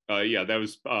 Yeah, that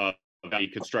was Valley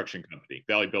Construction Company,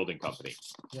 Valley Building Company.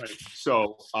 Right.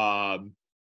 So,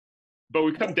 but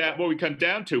we come down. What we come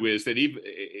down to is that even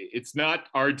it's not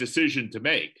our decision to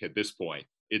make at this point.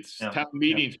 It's town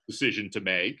meeting's decision to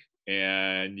make,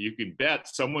 and you can bet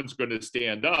someone's going to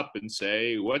stand up and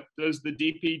say, "What does the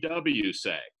DPW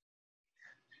say?"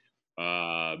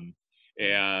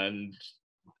 And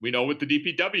we know what the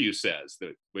DPW says,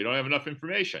 that we don't have enough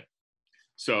information.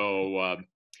 So,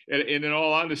 and in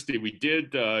all honesty, we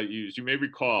did, as you may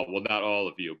recall, well, not all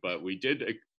of you, but we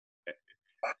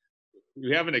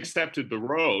haven't accepted the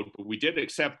road, but we did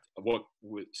accept what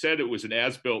said it was an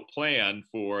as-built plan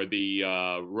for the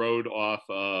road off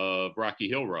of Rocky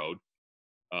Hill Road,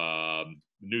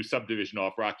 new subdivision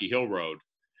off Rocky Hill Road.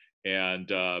 And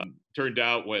turned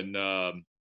out when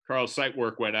Carl's site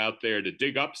work went out there to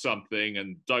dig up something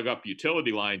and dug up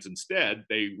utility lines instead,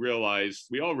 we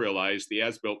all realized the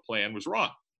as-built plan was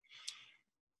wrong.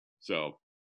 So,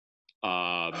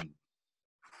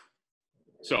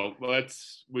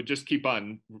 we'll just keep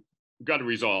on, we've got to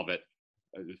resolve it.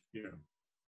 Yeah.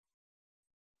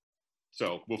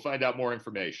 So we'll find out more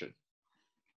information.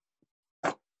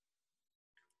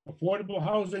 Affordable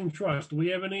Housing Trust, do we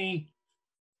have any,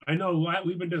 I know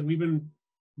we've been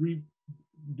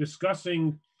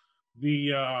discussing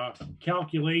the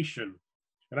calculation,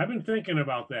 and I've been thinking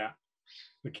about that.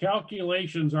 The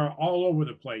calculations are all over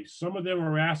the place. Some of them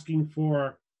are asking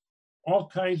for all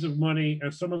kinds of money,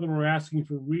 and some of them are asking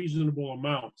for reasonable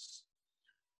amounts.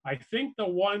 I think the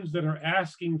ones that are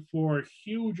asking for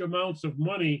huge amounts of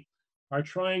money are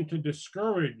trying to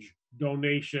discourage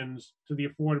donations to the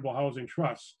Affordable Housing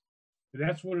Trust.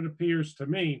 That's what it appears to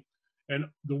me. And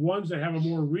the ones that have a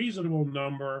more reasonable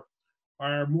number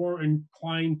are more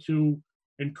inclined to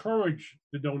encourage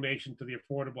the donation to the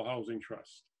Affordable Housing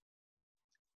Trust.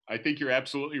 I think you're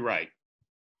absolutely right.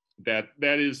 That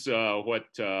is what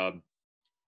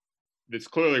that's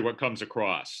clearly what comes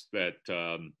across. That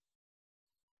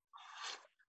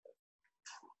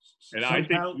and I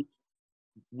think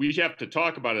we have to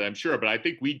talk about it, I'm sure, but I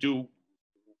think we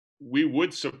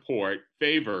would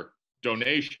favor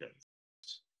donations.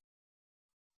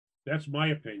 That's my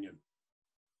opinion.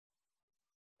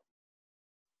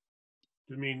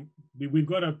 I mean, we've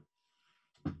got to,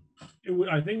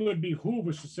 I think it would behoove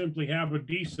us to simply have a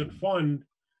decent fund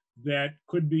that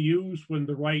could be used when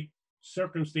the right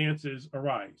circumstances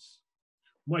arise.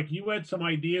 Mike, you had some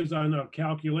ideas on a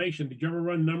calculation. Did you ever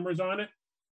run numbers on it?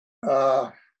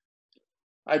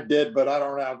 I did, but I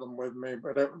don't have them with me.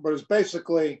 But it's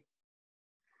basically,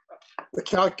 the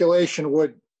calculation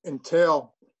would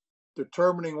entail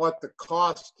determining what the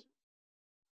cost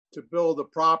to build a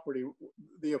property,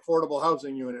 the affordable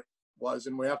housing unit was,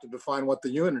 and we have to define what the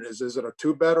unit is. Is it a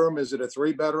 2-bedroom? Is it a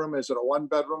 3-bedroom? Is it a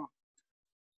 1-bedroom?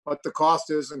 What the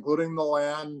cost is, including the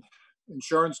land,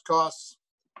 insurance costs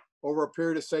over a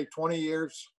period of, say, 20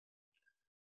 years.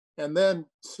 And then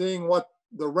seeing what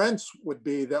the rents would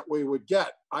be that we would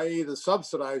get, i.e. the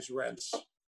subsidized rents.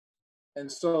 And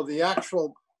so the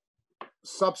actual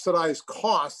subsidized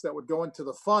costs that would go into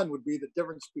the fund would be the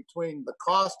difference between the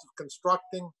cost of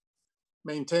constructing,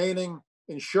 maintaining,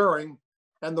 insuring,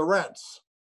 and the rents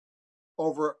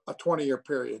over a 20-year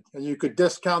period. And you could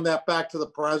discount that back to the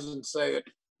present, say at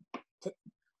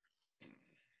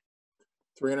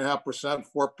 3.5%,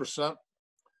 4%.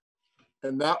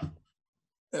 And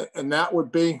that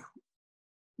would be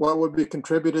what would be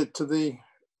contributed to the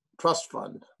trust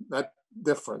fund, that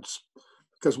difference.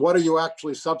 Because what are you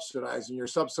actually subsidizing? You're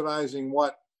subsidizing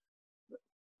what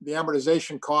the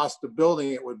amortization cost of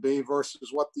building it would be versus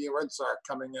what the rents are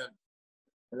coming in.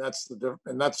 And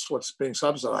that's what's being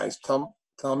subsidized. Tell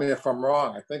me if I'm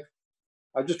wrong. I think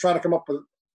I'm just trying to come up with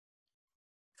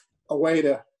a way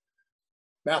to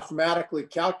mathematically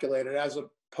calculate it as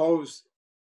opposed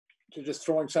to just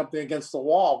throwing something against the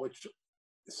wall, which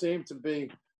seemed to be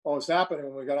what was happening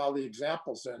when we got all the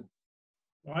examples in.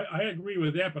 Well, I agree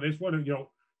with that, but I just want to,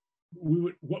 we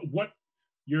would, what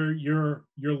your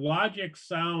logic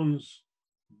sounds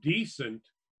decent,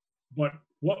 but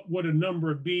what would a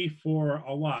number be for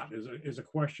a lot is a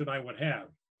question I would have,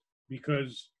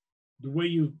 because the way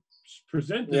you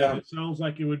presented it, it sounds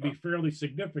like it would be fairly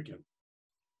significant.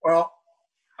 Well,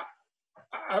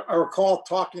 I recall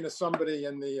talking to somebody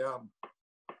in the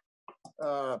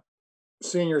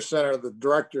senior center, the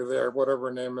director there, whatever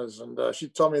her name is, and she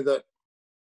told me that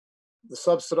the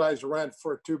subsidized rent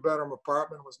for a 2-bedroom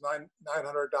apartment was $900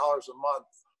 a month.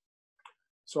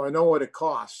 So I know what it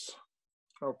costs.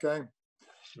 Okay.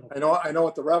 I know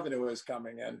what the revenue is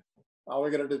coming in. All we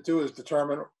got to do is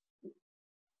determine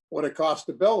what it costs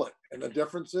to build it. And the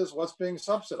difference is what's being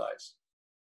subsidized.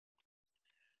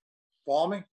 Follow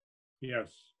me?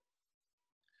 Yes.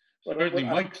 Certainly,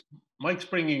 Mike's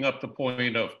bringing up the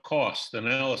point of cost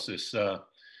analysis. The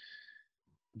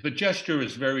gesture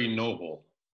is very noble.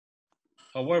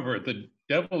 However, the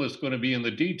devil is going to be in the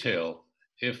detail.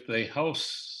 If the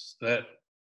house that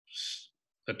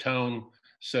the town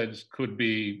says could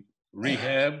be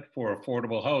rehabbed for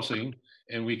affordable housing,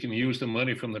 and we can use the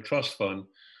money from the trust fund,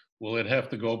 will it have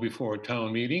to go before a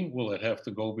town meeting? Will it have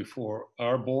to go before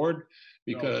our board?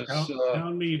 Because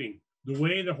town meeting. The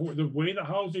way the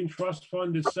housing trust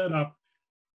fund is set up,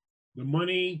 the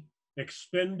money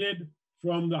expended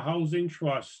from the housing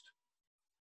trust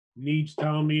needs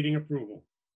town meeting approval.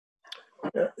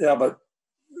 Yeah, but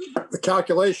the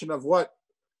calculation of what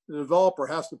the developer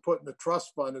has to put in the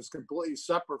trust fund is completely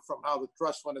separate from how the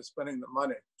trust fund is spending the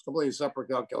money. It's a completely separate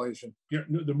calculation. Yeah,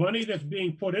 the money that's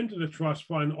being put into the trust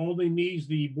fund only needs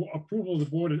the approval of the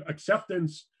board,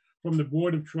 acceptance from the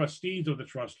board of trustees of the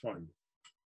trust fund.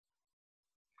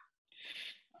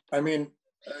 I mean,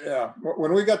 yeah,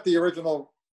 when we got the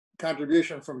original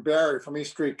contribution from Barry from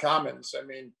East Street Commons, I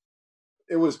mean,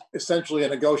 it was essentially a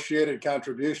negotiated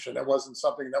contribution. It wasn't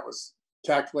something that was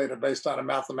calculated based on a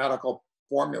mathematical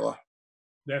formula.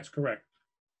 That's correct.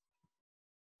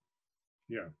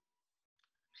 Yeah.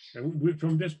 And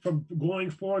from going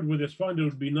forward with this fund, it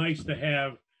would be nice to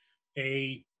have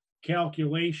a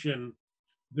calculation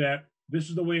that this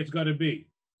is the way it's got to be.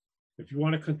 If you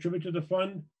want to contribute to the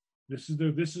fund, this is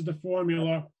the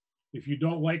formula. If you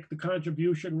don't like the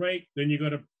contribution rate, then you got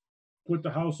to put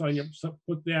the house on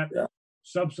put that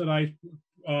subsidized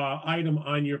item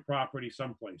on your property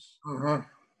someplace.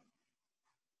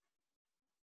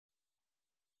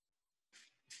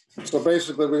 So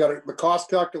basically, we got the cost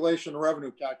calculation,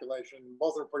 revenue calculation.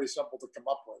 Both are pretty simple to come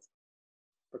up with.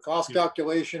 The cost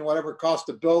calculation, whatever it costs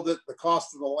to build it, the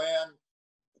cost of the land,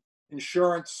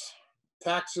 insurance,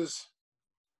 taxes.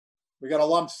 We got a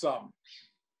lump sum.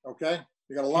 Okay,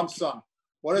 we got a lump sum.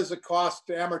 What does it cost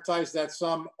to amortize that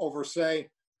sum over, say,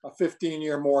 a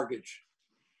 15-year mortgage?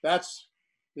 That's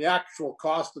the actual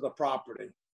cost of the property.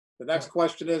 The next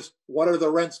question is, what are the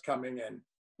rents coming in?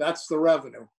 That's the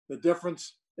revenue. The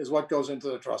difference is what goes into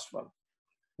the trust fund.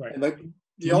 Right. And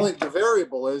the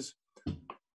variable is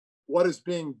what is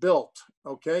being built.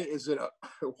 Okay, is it a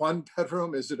 1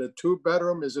 bedroom? Is it a 2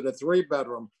 bedroom? Is it a 3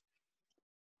 bedroom?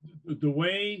 The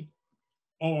way,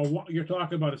 you're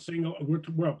talking about a single.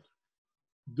 Well,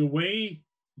 the way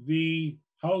the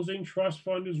housing trust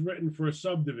fund is written for a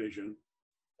subdivision,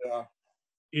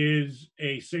 is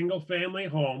a single family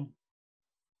home.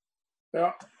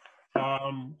 Yeah.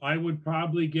 I would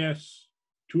probably guess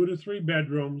 2 to 3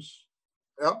 bedrooms.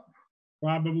 Yep.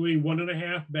 Probably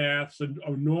 1.5 baths.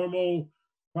 A normal,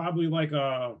 probably like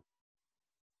I'm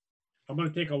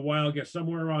going to take a wild guess,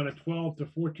 somewhere around a 12 to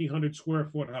 1,400 square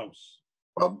foot house.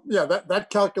 Well, yeah, that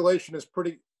calculation is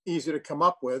pretty easy to come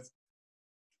up with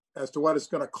as to what it's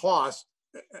going to cost.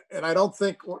 And I don't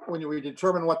think when we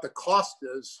determine what the cost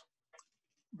is,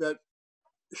 that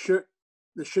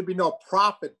there should be no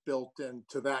profit built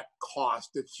into that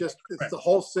cost. It's the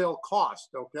wholesale cost,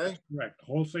 okay? Correct,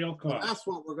 wholesale cost. So that's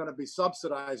what we're going to be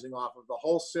subsidizing off of, the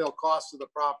wholesale cost of the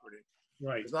property.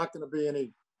 Right. There's not going to be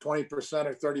any 20%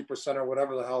 or 30% or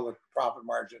whatever the hell the profit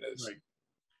margin is. Right.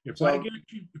 If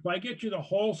I get you the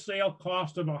wholesale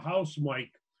cost of a house,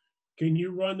 Mike, can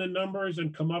you run the numbers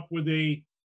and come up with a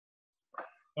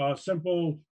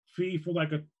simple fee for like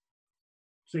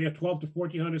say a 12 to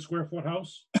 1,400 square foot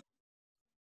house?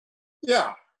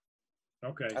 Yeah.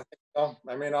 Okay. I think so.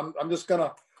 I mean, I'm just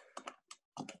gonna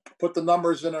put the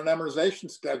numbers in an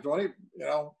amortization schedule,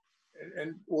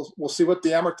 and we'll see what the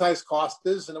amortized cost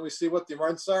is, and then we see what the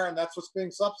rents are, and that's what's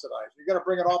being subsidized. You got to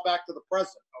bring it all back to the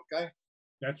present, okay?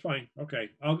 That's fine. Okay,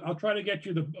 I'll try to get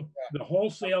you the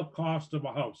wholesale cost of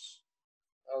a house.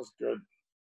 That was good.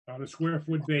 On a square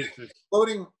foot basis.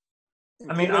 Including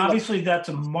I mean, obviously that's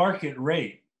a market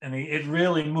rate. I mean, it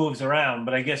really moves around,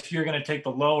 but I guess you're going to take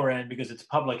the lower end because it's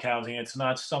public housing. It's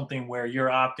not something where you're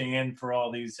opting in for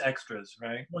all these extras,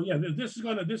 right? Well, yeah, this is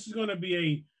gonna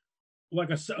be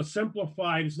a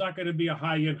simplified. It's not going to be a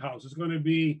high-end house. It's going to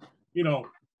be,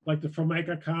 like the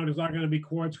Formica account is not going to be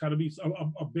quartz. It's going to be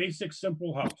a basic,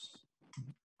 simple house.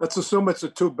 Let's assume it's a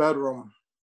 2 bedroom.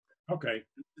 Okay.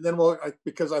 And then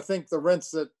because I think the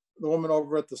rents that the woman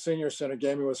over at the senior center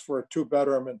gave me was for a 2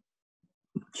 bedroom, and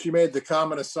she made the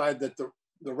comment aside that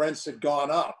the rents had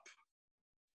gone up,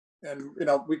 and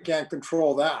we can't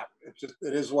control that.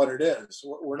 It is what it is.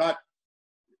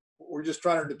 We're just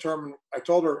trying to determine. I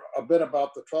told her a bit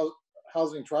about the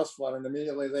housing trust fund, and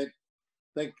immediately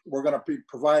think we're going to be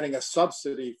providing a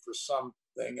subsidy for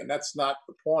something, and that's not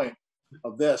the point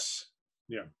of this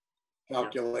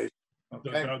calculation.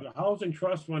 Okay. The housing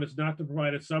trust fund is not to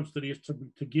provide a subsidy, it's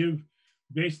to give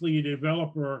basically a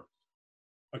developer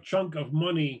a chunk of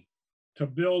money to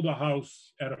build a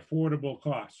house at affordable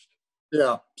cost.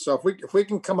 Yeah, so if we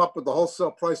can come up with the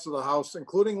wholesale price of the house,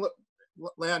 including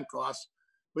land costs,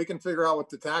 we can figure out what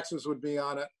the taxes would be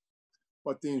on it,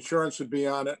 what the insurance would be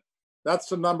on it. That's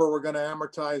the number we're going to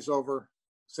amortize over,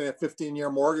 say, a 15-year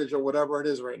mortgage or whatever it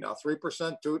is right now, 3%,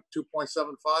 2.75,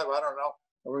 I don't know.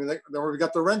 Then we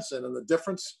got the rents in, and the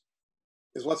difference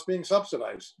is what's being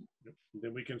subsidized.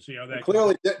 Then we can see how that. And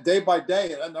clearly, day by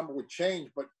day, that number would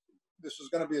change, but this is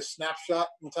going to be a snapshot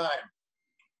in time.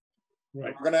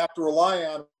 Right. We're going to have to rely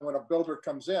on when a builder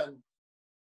comes in,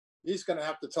 he's going to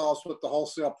have to tell us what the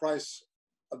wholesale price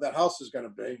of that house is going to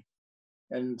be.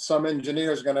 And some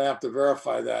engineer is going to have to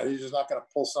verify that. He's just not going to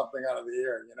pull something out of the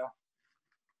air, you know?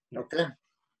 Okay.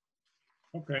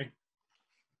 Okay.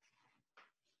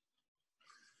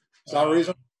 Sound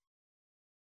reasonable?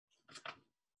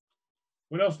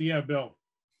 What else do you have, Bill?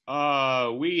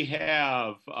 We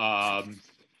have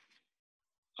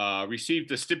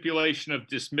received a stipulation of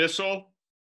dismissal.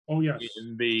 Oh, yes.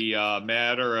 In the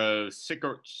matter of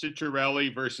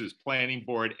Ciccarelli versus Planning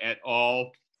Board et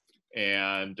al.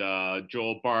 And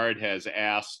Joel Bard has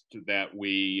asked that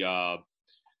we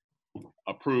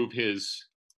approve his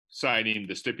signing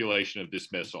the stipulation of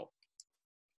dismissal.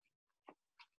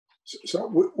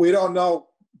 So we don't know,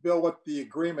 Bill, what the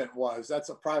agreement was. That's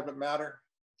a private matter?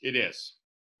 It is.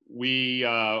 We're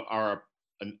a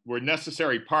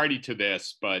necessary party to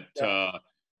this, but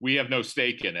we have no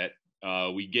stake in it.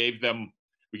 We gave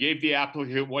the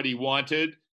applicant what he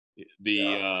wanted. The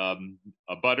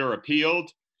abutter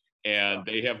appealed, and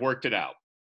they have worked it out.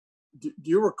 Do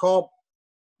you recall,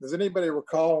 does anybody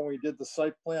recall when we did the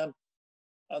site plan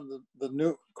on the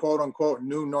new, quote unquote,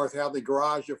 new North Hadley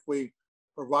garage, if we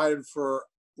provided for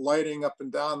lighting up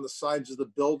and down the sides of the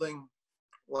building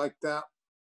like that?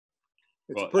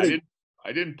 It's well, pretty.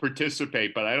 I didn't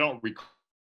participate, but I don't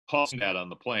recall that on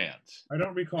the plans. I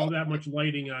don't recall that much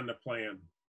lighting on the plan.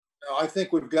 No, I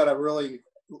think we've got to really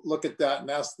look at that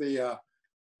and ask the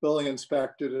building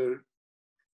inspector to,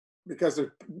 because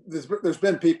there's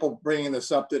been people bringing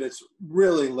this up that it's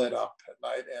really lit up at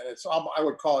night, and it's, I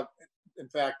would call it, in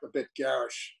fact, a bit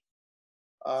garish.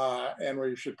 And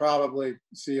we should probably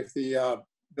see if the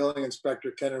building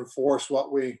inspector can enforce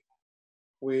what we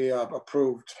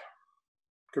approved.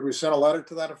 Could we send a letter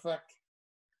to that effect?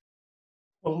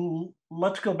 Well,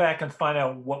 let's go back and find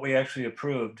out what we actually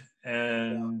approved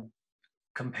and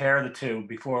compare the two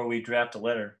before we draft a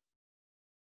letter.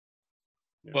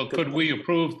 Well, could we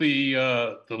approve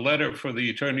the letter for the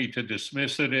attorney to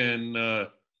dismiss it and?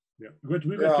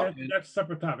 That's a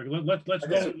separate topic. Let's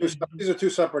go. These are two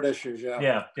separate issues.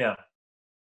 Yeah.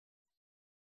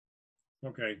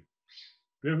 Okay.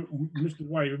 Mr.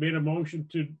 White, you made a motion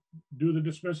to do the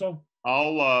dismissal?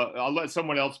 I'll let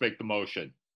someone else make the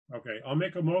motion. Okay, I'll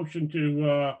make a motion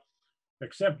to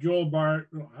accept Joel Bart.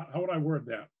 How would I word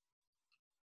that?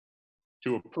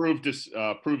 To approve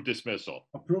dismissal.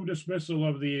 Approve dismissal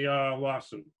of the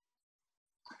lawsuit.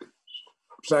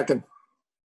 Second.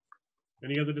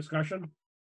 Any other discussion?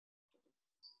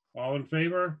 All in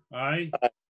favor? Aye.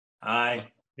 Aye.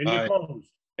 Any opposed?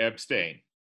 Abstain.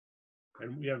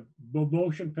 And we have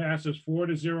motion passes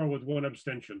 4-0 with 1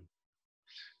 abstention.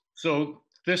 So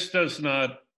this does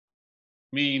not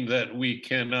mean that we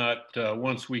cannot,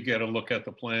 once we get a look at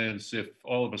the plans, if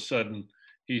all of a sudden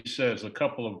he says a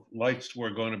couple of lights were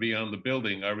going to be on the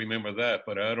building, I remember that,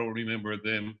 but I don't remember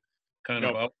them kind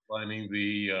of outlining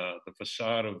the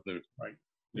facade of the. Right.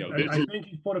 I think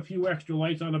he put a few extra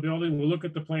lights on the building. We'll look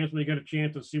at the plans when we get a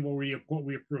chance to see what we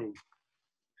approve.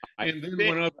 And then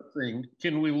one other thing,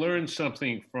 can we learn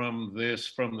something from this,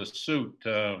 from the suit?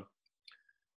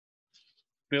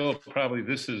 Bill, probably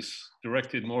this is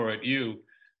directed more at you.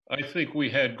 I think we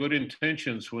had good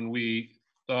intentions when we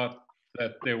thought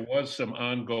that there was some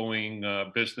ongoing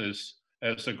business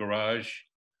as a garage.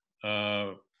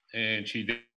 And she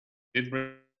did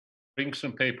bring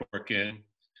some paperwork in,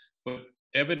 but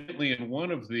evidently in one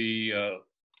of the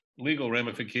legal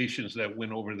ramifications that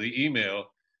went over the email,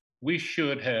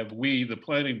 the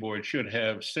planning board should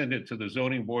have sent it to the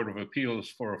zoning board of appeals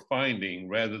for a finding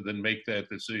rather than make that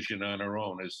decision on our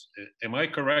own. Am I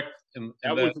correct?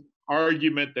 That was an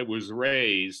argument that was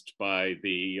raised by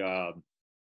the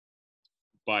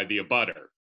abutter,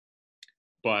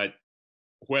 but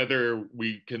whether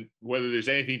there's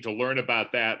anything to learn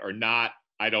about that or not,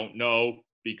 I don't know,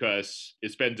 because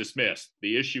it's been dismissed.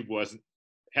 The issue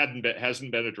hasn't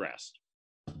been addressed.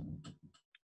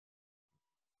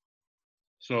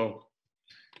 So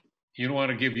you don't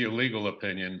want to give your legal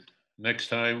opinion. Next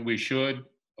time we should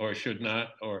or should not,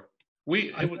 or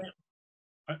we,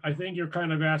 I think you're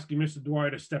kind of asking Mr.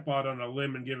 Dwyer to step out on a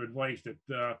limb and give advice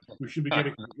that we should be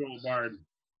getting Joel Bard.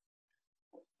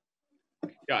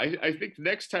 Yeah, I think the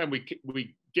next time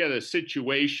we get a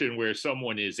situation where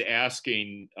someone is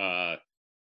asking to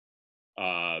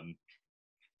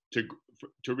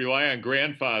rely on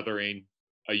grandfathering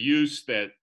a use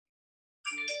that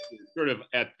is sort of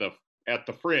at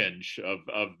the fringe of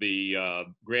the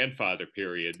grandfather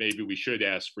period, maybe we should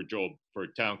ask for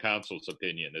town council's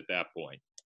opinion at that point.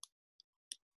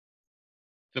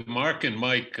 The Mark and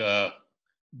Mike,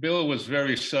 Bill was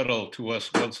very subtle to us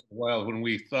once in a while. When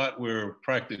we thought we were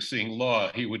practicing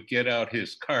law, he would get out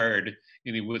his card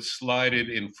and he would slide it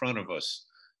in front of us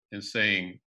and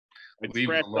saying, leave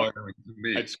the lawyering to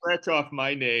me. I'd scratch off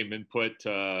my name and put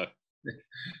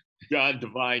John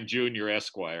Devine Jr.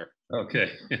 Esquire.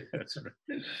 Okay, that's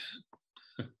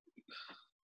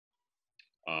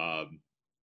right.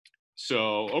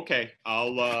 So, okay,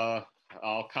 I'll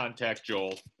contact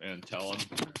Joel and tell him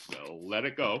they'll let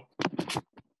it go.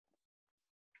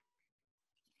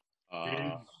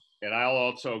 And I'll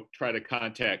also try to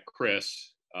contact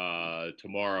Chris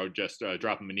tomorrow, just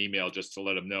drop him an email just to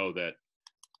let him know that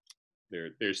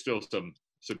there's still some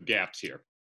gaps here.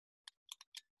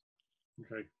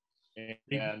 Okay.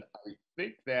 And I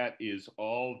think that is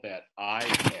all that I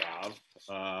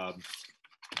have.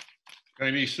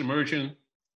 Chinese immersion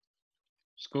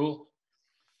school?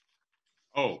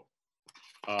 Oh,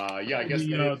 yeah, I guess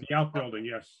the outbuilding,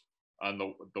 yes. On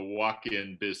the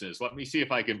walk-in business. Let me see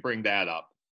if I can bring that up.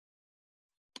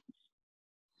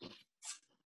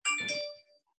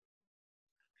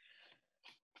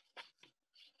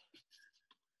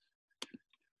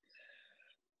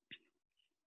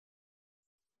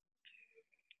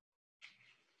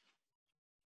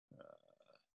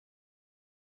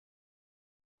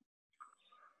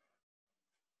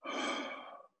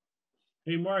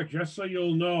 Hey, Mark, just so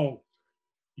you'll know,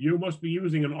 you must be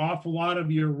using an awful lot of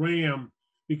your RAM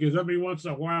because every once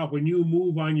in a while, when you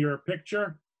move on your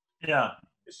picture,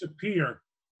 disappear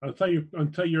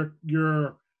until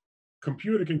your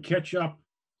computer can catch up.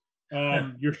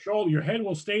 Your head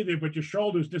will stay there, but your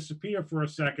shoulders disappear for a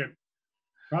second,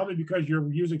 probably because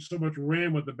you're using so much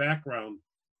RAM with the background.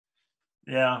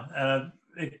 Yeah,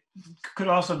 it could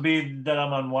also be that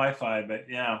I'm on Wi-Fi, but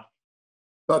yeah.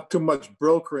 Not too much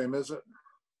Brill cream, is it?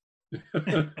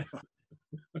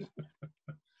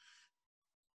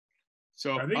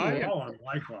 So I think we're all on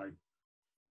Wi-Fi.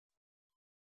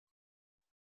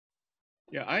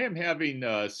 Yeah, I am having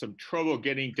some trouble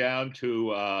getting down to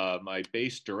my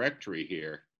base directory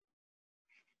here,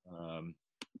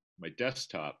 my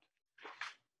desktop.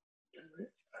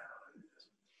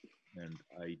 And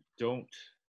I don't,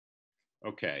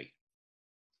 okay.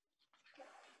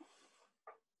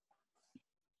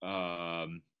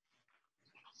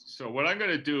 So what I'm going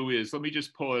to do is, let me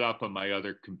just pull it up on my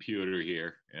other computer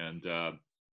here and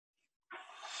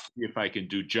see if I can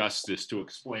do justice to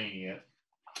explaining it.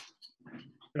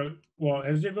 Well,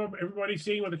 has everybody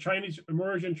seen what the Chinese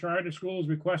immersion charter schools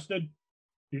requested?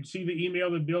 Did you see the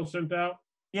email that Bill sent out?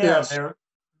 Yeah, yes.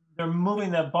 They're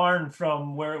moving that barn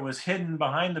from where it was hidden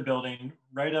behind the building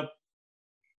right up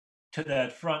to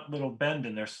that front little bend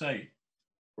in their site.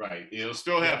 Right. It'll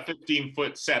still have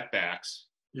 15-foot setbacks.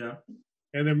 Yeah.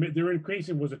 And they're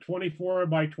increasing, was it 24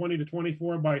 by 20 to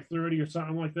 24 by 30 or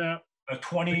something like that?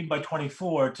 20 by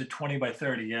 24 to 20 by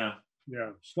 30, yeah. Yeah,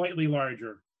 slightly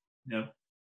larger. Yeah.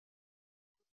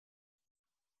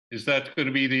 Is that going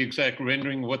to be the exact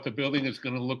rendering of what the building is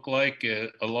going to look like,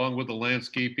 along with the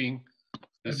landscaping?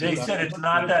 They said it's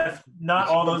not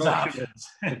all those options.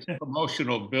 It's a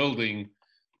promotional building.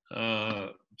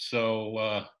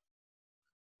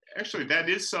 Actually, that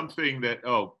is something that,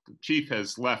 the chief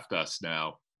has left us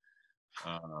now.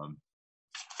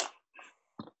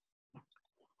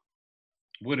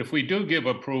 What if we do give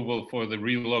approval for the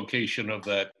relocation of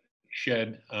that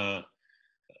shed?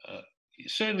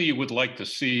 Certainly you would like to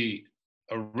see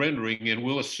a rendering, and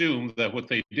we'll assume that what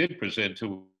they did present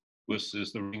to us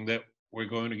is the ring that we're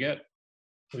going to get.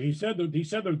 Well, he said that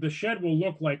the shed will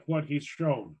look like what he's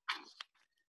shown.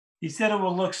 He said it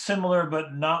will look similar,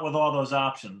 but not with all those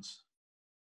options.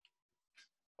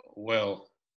 Well.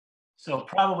 So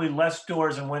probably less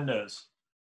doors and windows.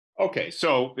 Okay,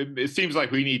 so it seems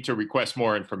like we need to request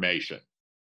more information.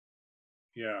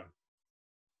 Yeah.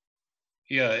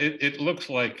 Yeah, it looks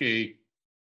like a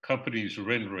company's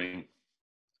rendering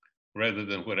rather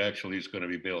than what actually is going to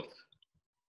be built.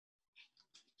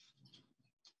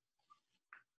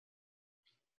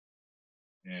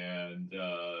 And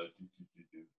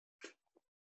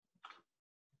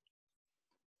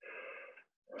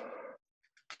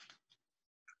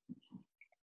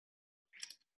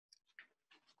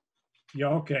Yeah,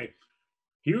 okay.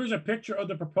 Here's a picture of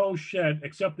the proposed shed,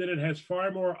 except that it has far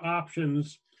more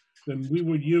options than we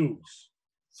would use.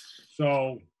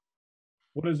 So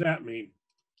what does that mean?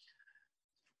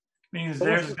 Means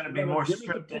theirs is going to be more Give me the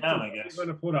stripped picture down, I of what guess. you're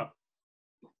going to put up.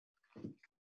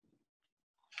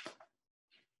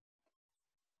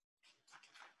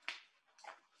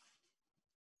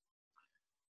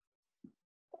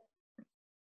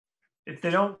 If they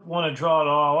don't want to draw it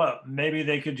all up, maybe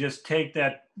they could just take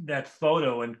that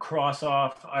photo and cross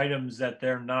off items that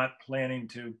they're not planning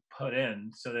to put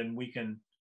in, so then we can,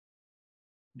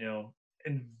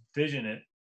 envision it.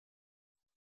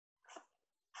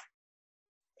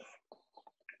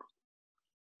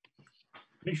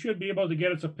 They should be able to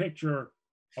get us a picture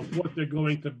of what they're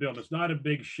going to build. It's not a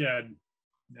big shed.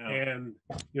 No. And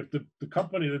if the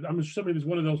company, I'm assuming it's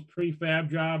one of those prefab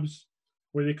jobs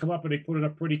where they come up and they put it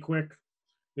up pretty quick,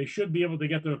 they should be able to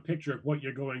get them a picture of what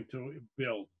you're going to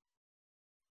build.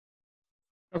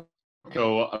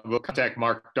 So we'll contact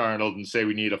Mark Darnold and say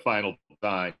we need a final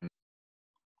design.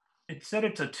 It said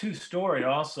it's a 2-story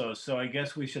also, so I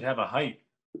guess we should have a height.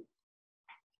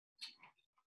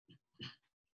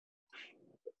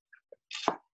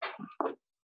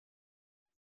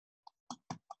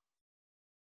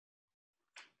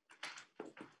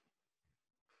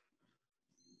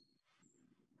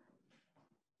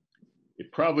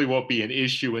 It probably won't be an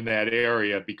issue in that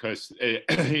area because it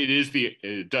is the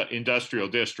industrial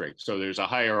district. So there's a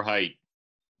higher height.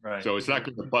 Right. So it's not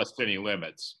going to bust any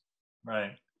limits.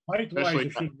 Right. Height-wise,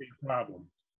 it shouldn't be a problem.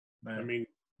 Right. I mean,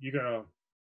 you gotta.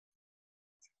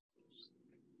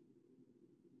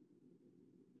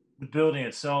 The building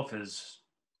itself is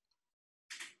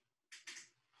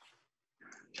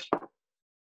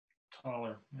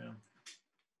taller, yeah.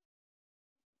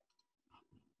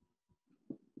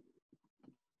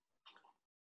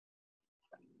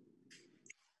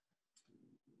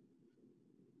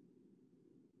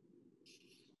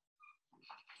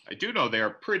 I do know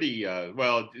they're pretty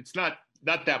well. It's not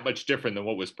that much different than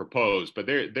what was proposed, but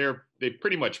they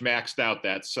pretty much maxed out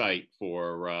that site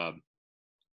for.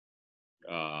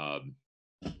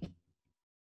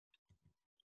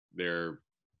 They're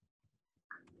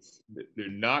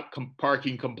not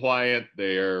parking compliant.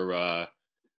 They're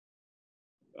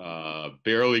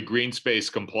barely green space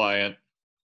compliant.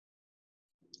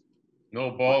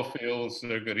 No ball fields.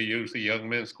 They're going to use the Young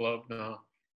Men's Club now.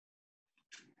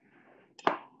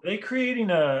 Are they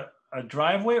creating a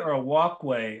driveway or a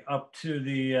walkway up to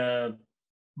the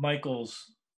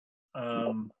Michael's?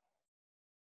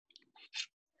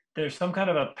 There's some kind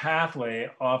of a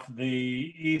pathway off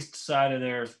the east side of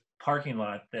their parking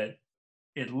lot that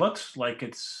it looks like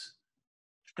it's,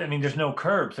 I mean, there's no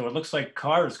curb, so it looks like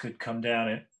cars could come down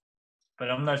it,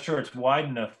 but I'm not sure it's wide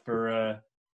enough for a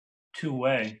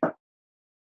 2-way.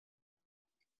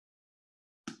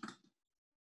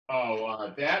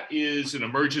 Oh, that is an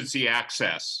emergency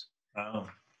access. Oh.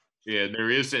 Yeah, there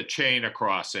is a chain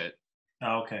across it.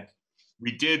 Oh, okay.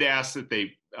 We did ask that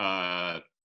they,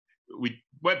 we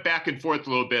went back and forth a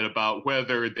little bit about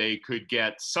whether they could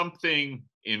get something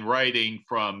in writing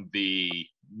from the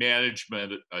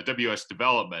management, WS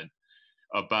Development,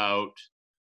 about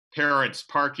parents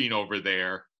parking over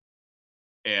there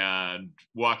and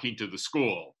walking to the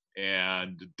school.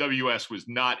 And WS was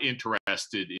not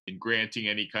interested in granting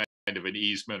any kind of an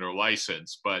easement or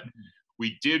license, but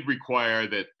we did require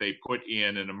that they put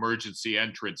in an emergency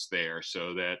entrance there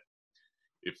so that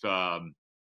if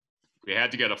we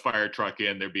had to get a fire truck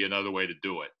in, there'd be another way to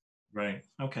do it. Right.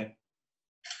 Okay.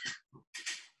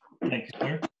 Thank you,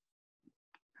 sir.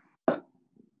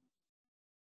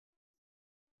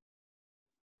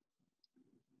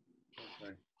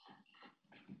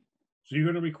 So you're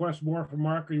going to request more from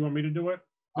Mark, or you want me to do it?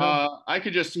 I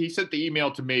could just, he sent the email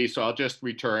to me, so I'll just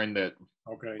return that.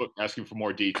 Okay. Asking for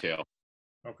more detail.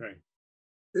 Okay.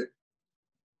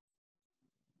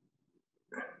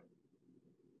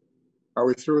 Are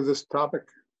we through this topic?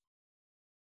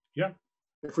 Yeah.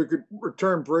 If we could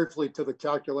return briefly to the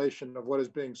calculation of what is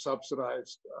being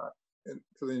subsidized to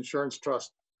the insurance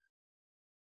trust.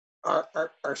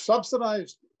 Are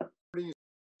subsidized properties,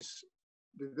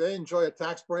 do they enjoy a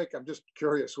tax break? I'm just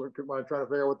curious when I'm trying to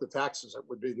figure out what the taxes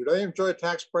would be. Do they enjoy a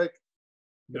tax break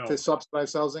No. if they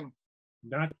subsidize housing?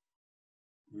 Not.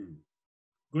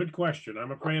 Good question.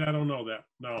 I'm afraid I don't know that.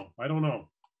 No, I don't know.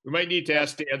 We might need to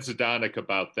ask Dan Zadanek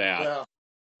about that.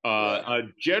 Yeah.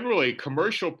 Generally,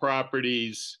 commercial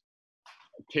properties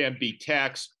can be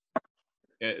taxed.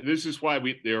 This is why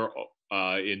they're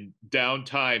in down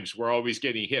times, we're always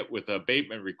getting hit with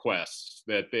abatement requests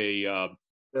that they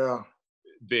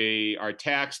are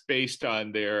taxed based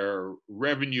on their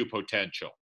revenue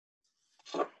potential.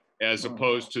 as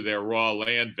opposed to their raw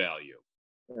land value.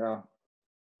 Yeah.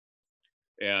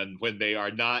 And when they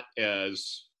are not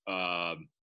as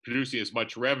producing as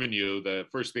much revenue, the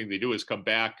first thing they do is come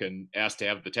back and ask to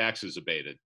have the taxes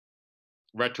abated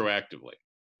retroactively.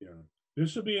 Yeah,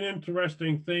 this would be an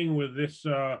interesting thing with this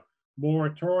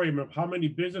moratorium of how many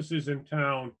businesses in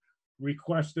town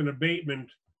request an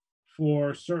abatement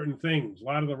for certain things, a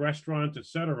lot of the restaurants,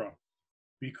 etc.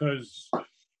 Because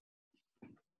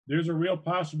there's a real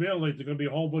possibility there's going to be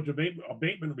a whole bunch of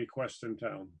abatement requests in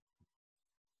town.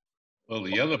 Well,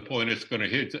 the other point, it's going to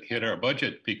hit our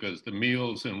budget because the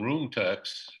meals and room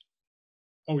tax.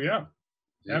 Oh yeah,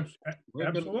 Yeah.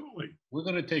 Absolutely. We're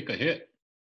going to take a hit.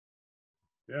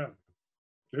 Yeah,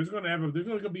 there's going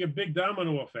to be a big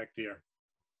domino effect here.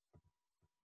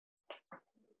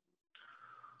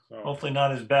 So, Hopefully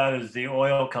not as bad as the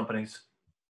oil companies.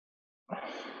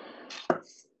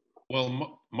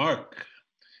 Well, Mark,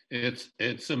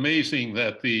 it's amazing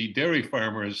that the dairy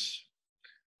farmers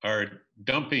are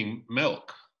dumping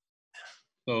milk.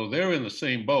 So they're in the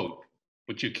same boat,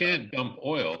 but you can't dump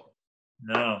oil.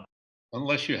 No.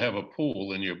 Unless you have a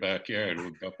pool in your backyard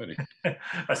or company.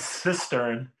 A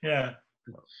cistern, yeah.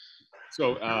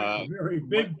 So very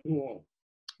big pool.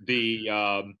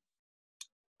 The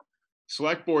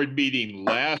select board meeting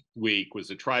last week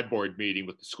was a tri-board meeting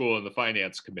with the school and the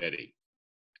finance committee.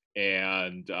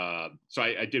 And so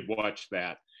I did watch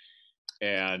that.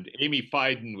 And Amy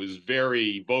Fiden was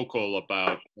very vocal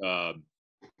about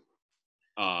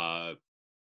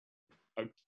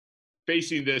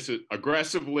facing this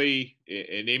aggressively,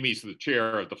 and Amy's the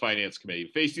chair of the finance committee,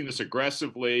 facing this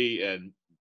aggressively and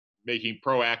making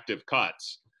proactive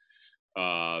cuts.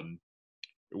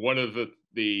 One of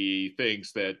the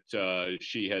things that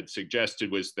she had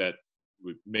suggested was that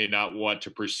we may not want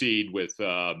to proceed with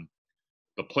the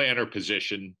planner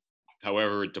position,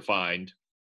 however defined.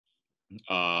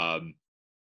 They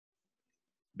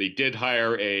did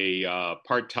hire a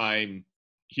part-time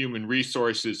human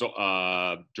resources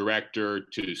director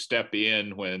to step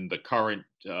in when the current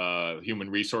human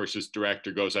resources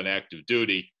director goes on active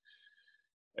duty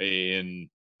in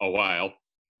a while.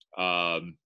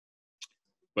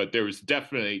 But there was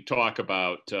definitely talk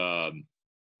about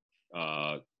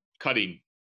cutting.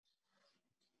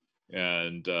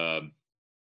 And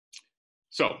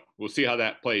so we'll see how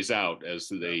that plays out as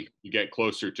they get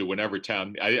closer to whenever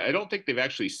town. I don't think they've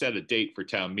actually set a date for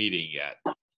town meeting yet.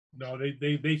 No,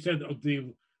 they said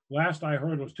the last I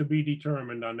heard was to be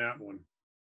determined on that one.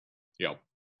 Yeah.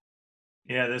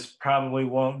 Yeah, this probably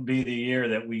won't be the year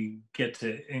that we get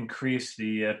to increase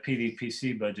the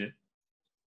PDPC budget,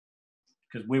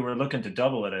 because we were looking to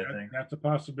double it, I think. That's a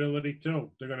possibility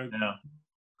too. They're gonna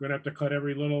have to cut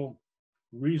every little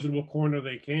reasonable corner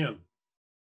they can.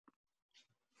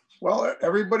 Well,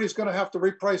 everybody's going to have to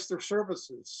reprice their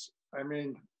services. I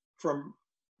mean, from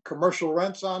commercial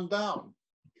rents on down.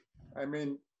 I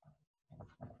mean,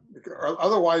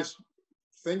 otherwise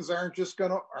things aren't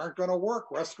gonna work.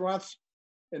 Restaurants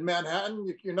in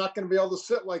Manhattan, you're not going to be able to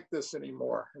sit like this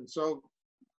anymore. And so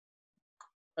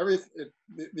the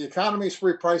economy's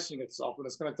repricing itself, and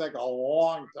it's going to take a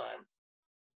long time.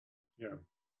 Yeah.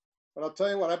 But I'll tell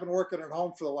you what, I've been working at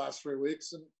home for the last 3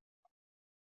 weeks, and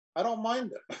I don't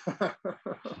mind it.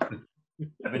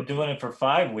 I've been doing it for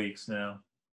 5 weeks now.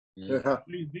 Yeah.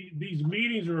 These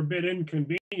meetings are a bit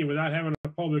inconvenient without having a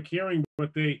public hearing,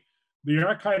 but they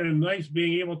are kind of nice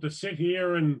being able to sit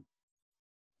here, and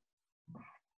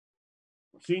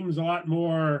seems a lot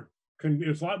more,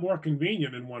 it's a lot more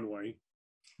convenient in one way.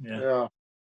 Yeah.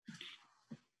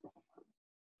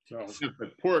 So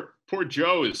but poor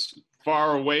Joe is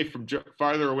farther away from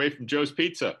Joe's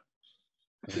Pizza.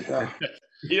 Yeah.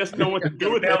 He doesn't know what to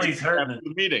do with Belly's hurting. after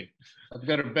the meeting. I've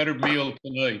got a better meal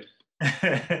tonight.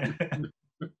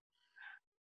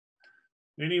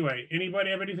 Anyway, anybody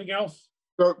have anything else?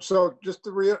 So just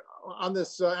to on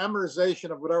this amortization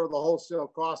of whatever the wholesale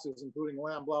cost is, including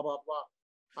land, blah blah blah,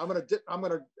 I'm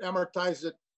gonna amortize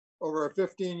it over a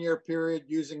 15-year period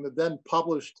using the then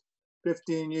published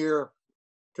 15-year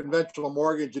conventional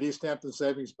mortgage at East Hampton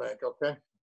Savings Bank. Okay.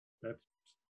 That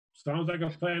sounds like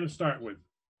a plan to start with.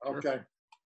 Okay.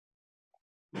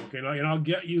 Okay, and I'll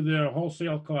get you the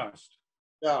wholesale cost.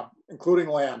 Yeah, including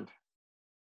land.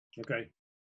 Okay.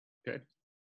 Okay.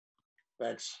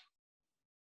 Thanks.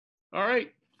 All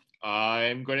right.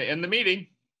 I'm going to end the meeting.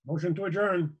 Motion to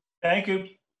adjourn. Thank you.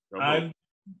 I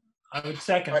would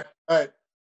second. All right.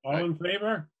 All in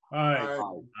favor? Aye.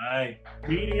 Aye.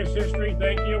 Meeting is history.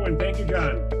 Thank you, and thank you,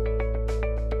 John.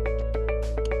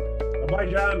 Bye-bye,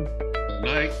 John. Good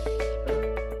night.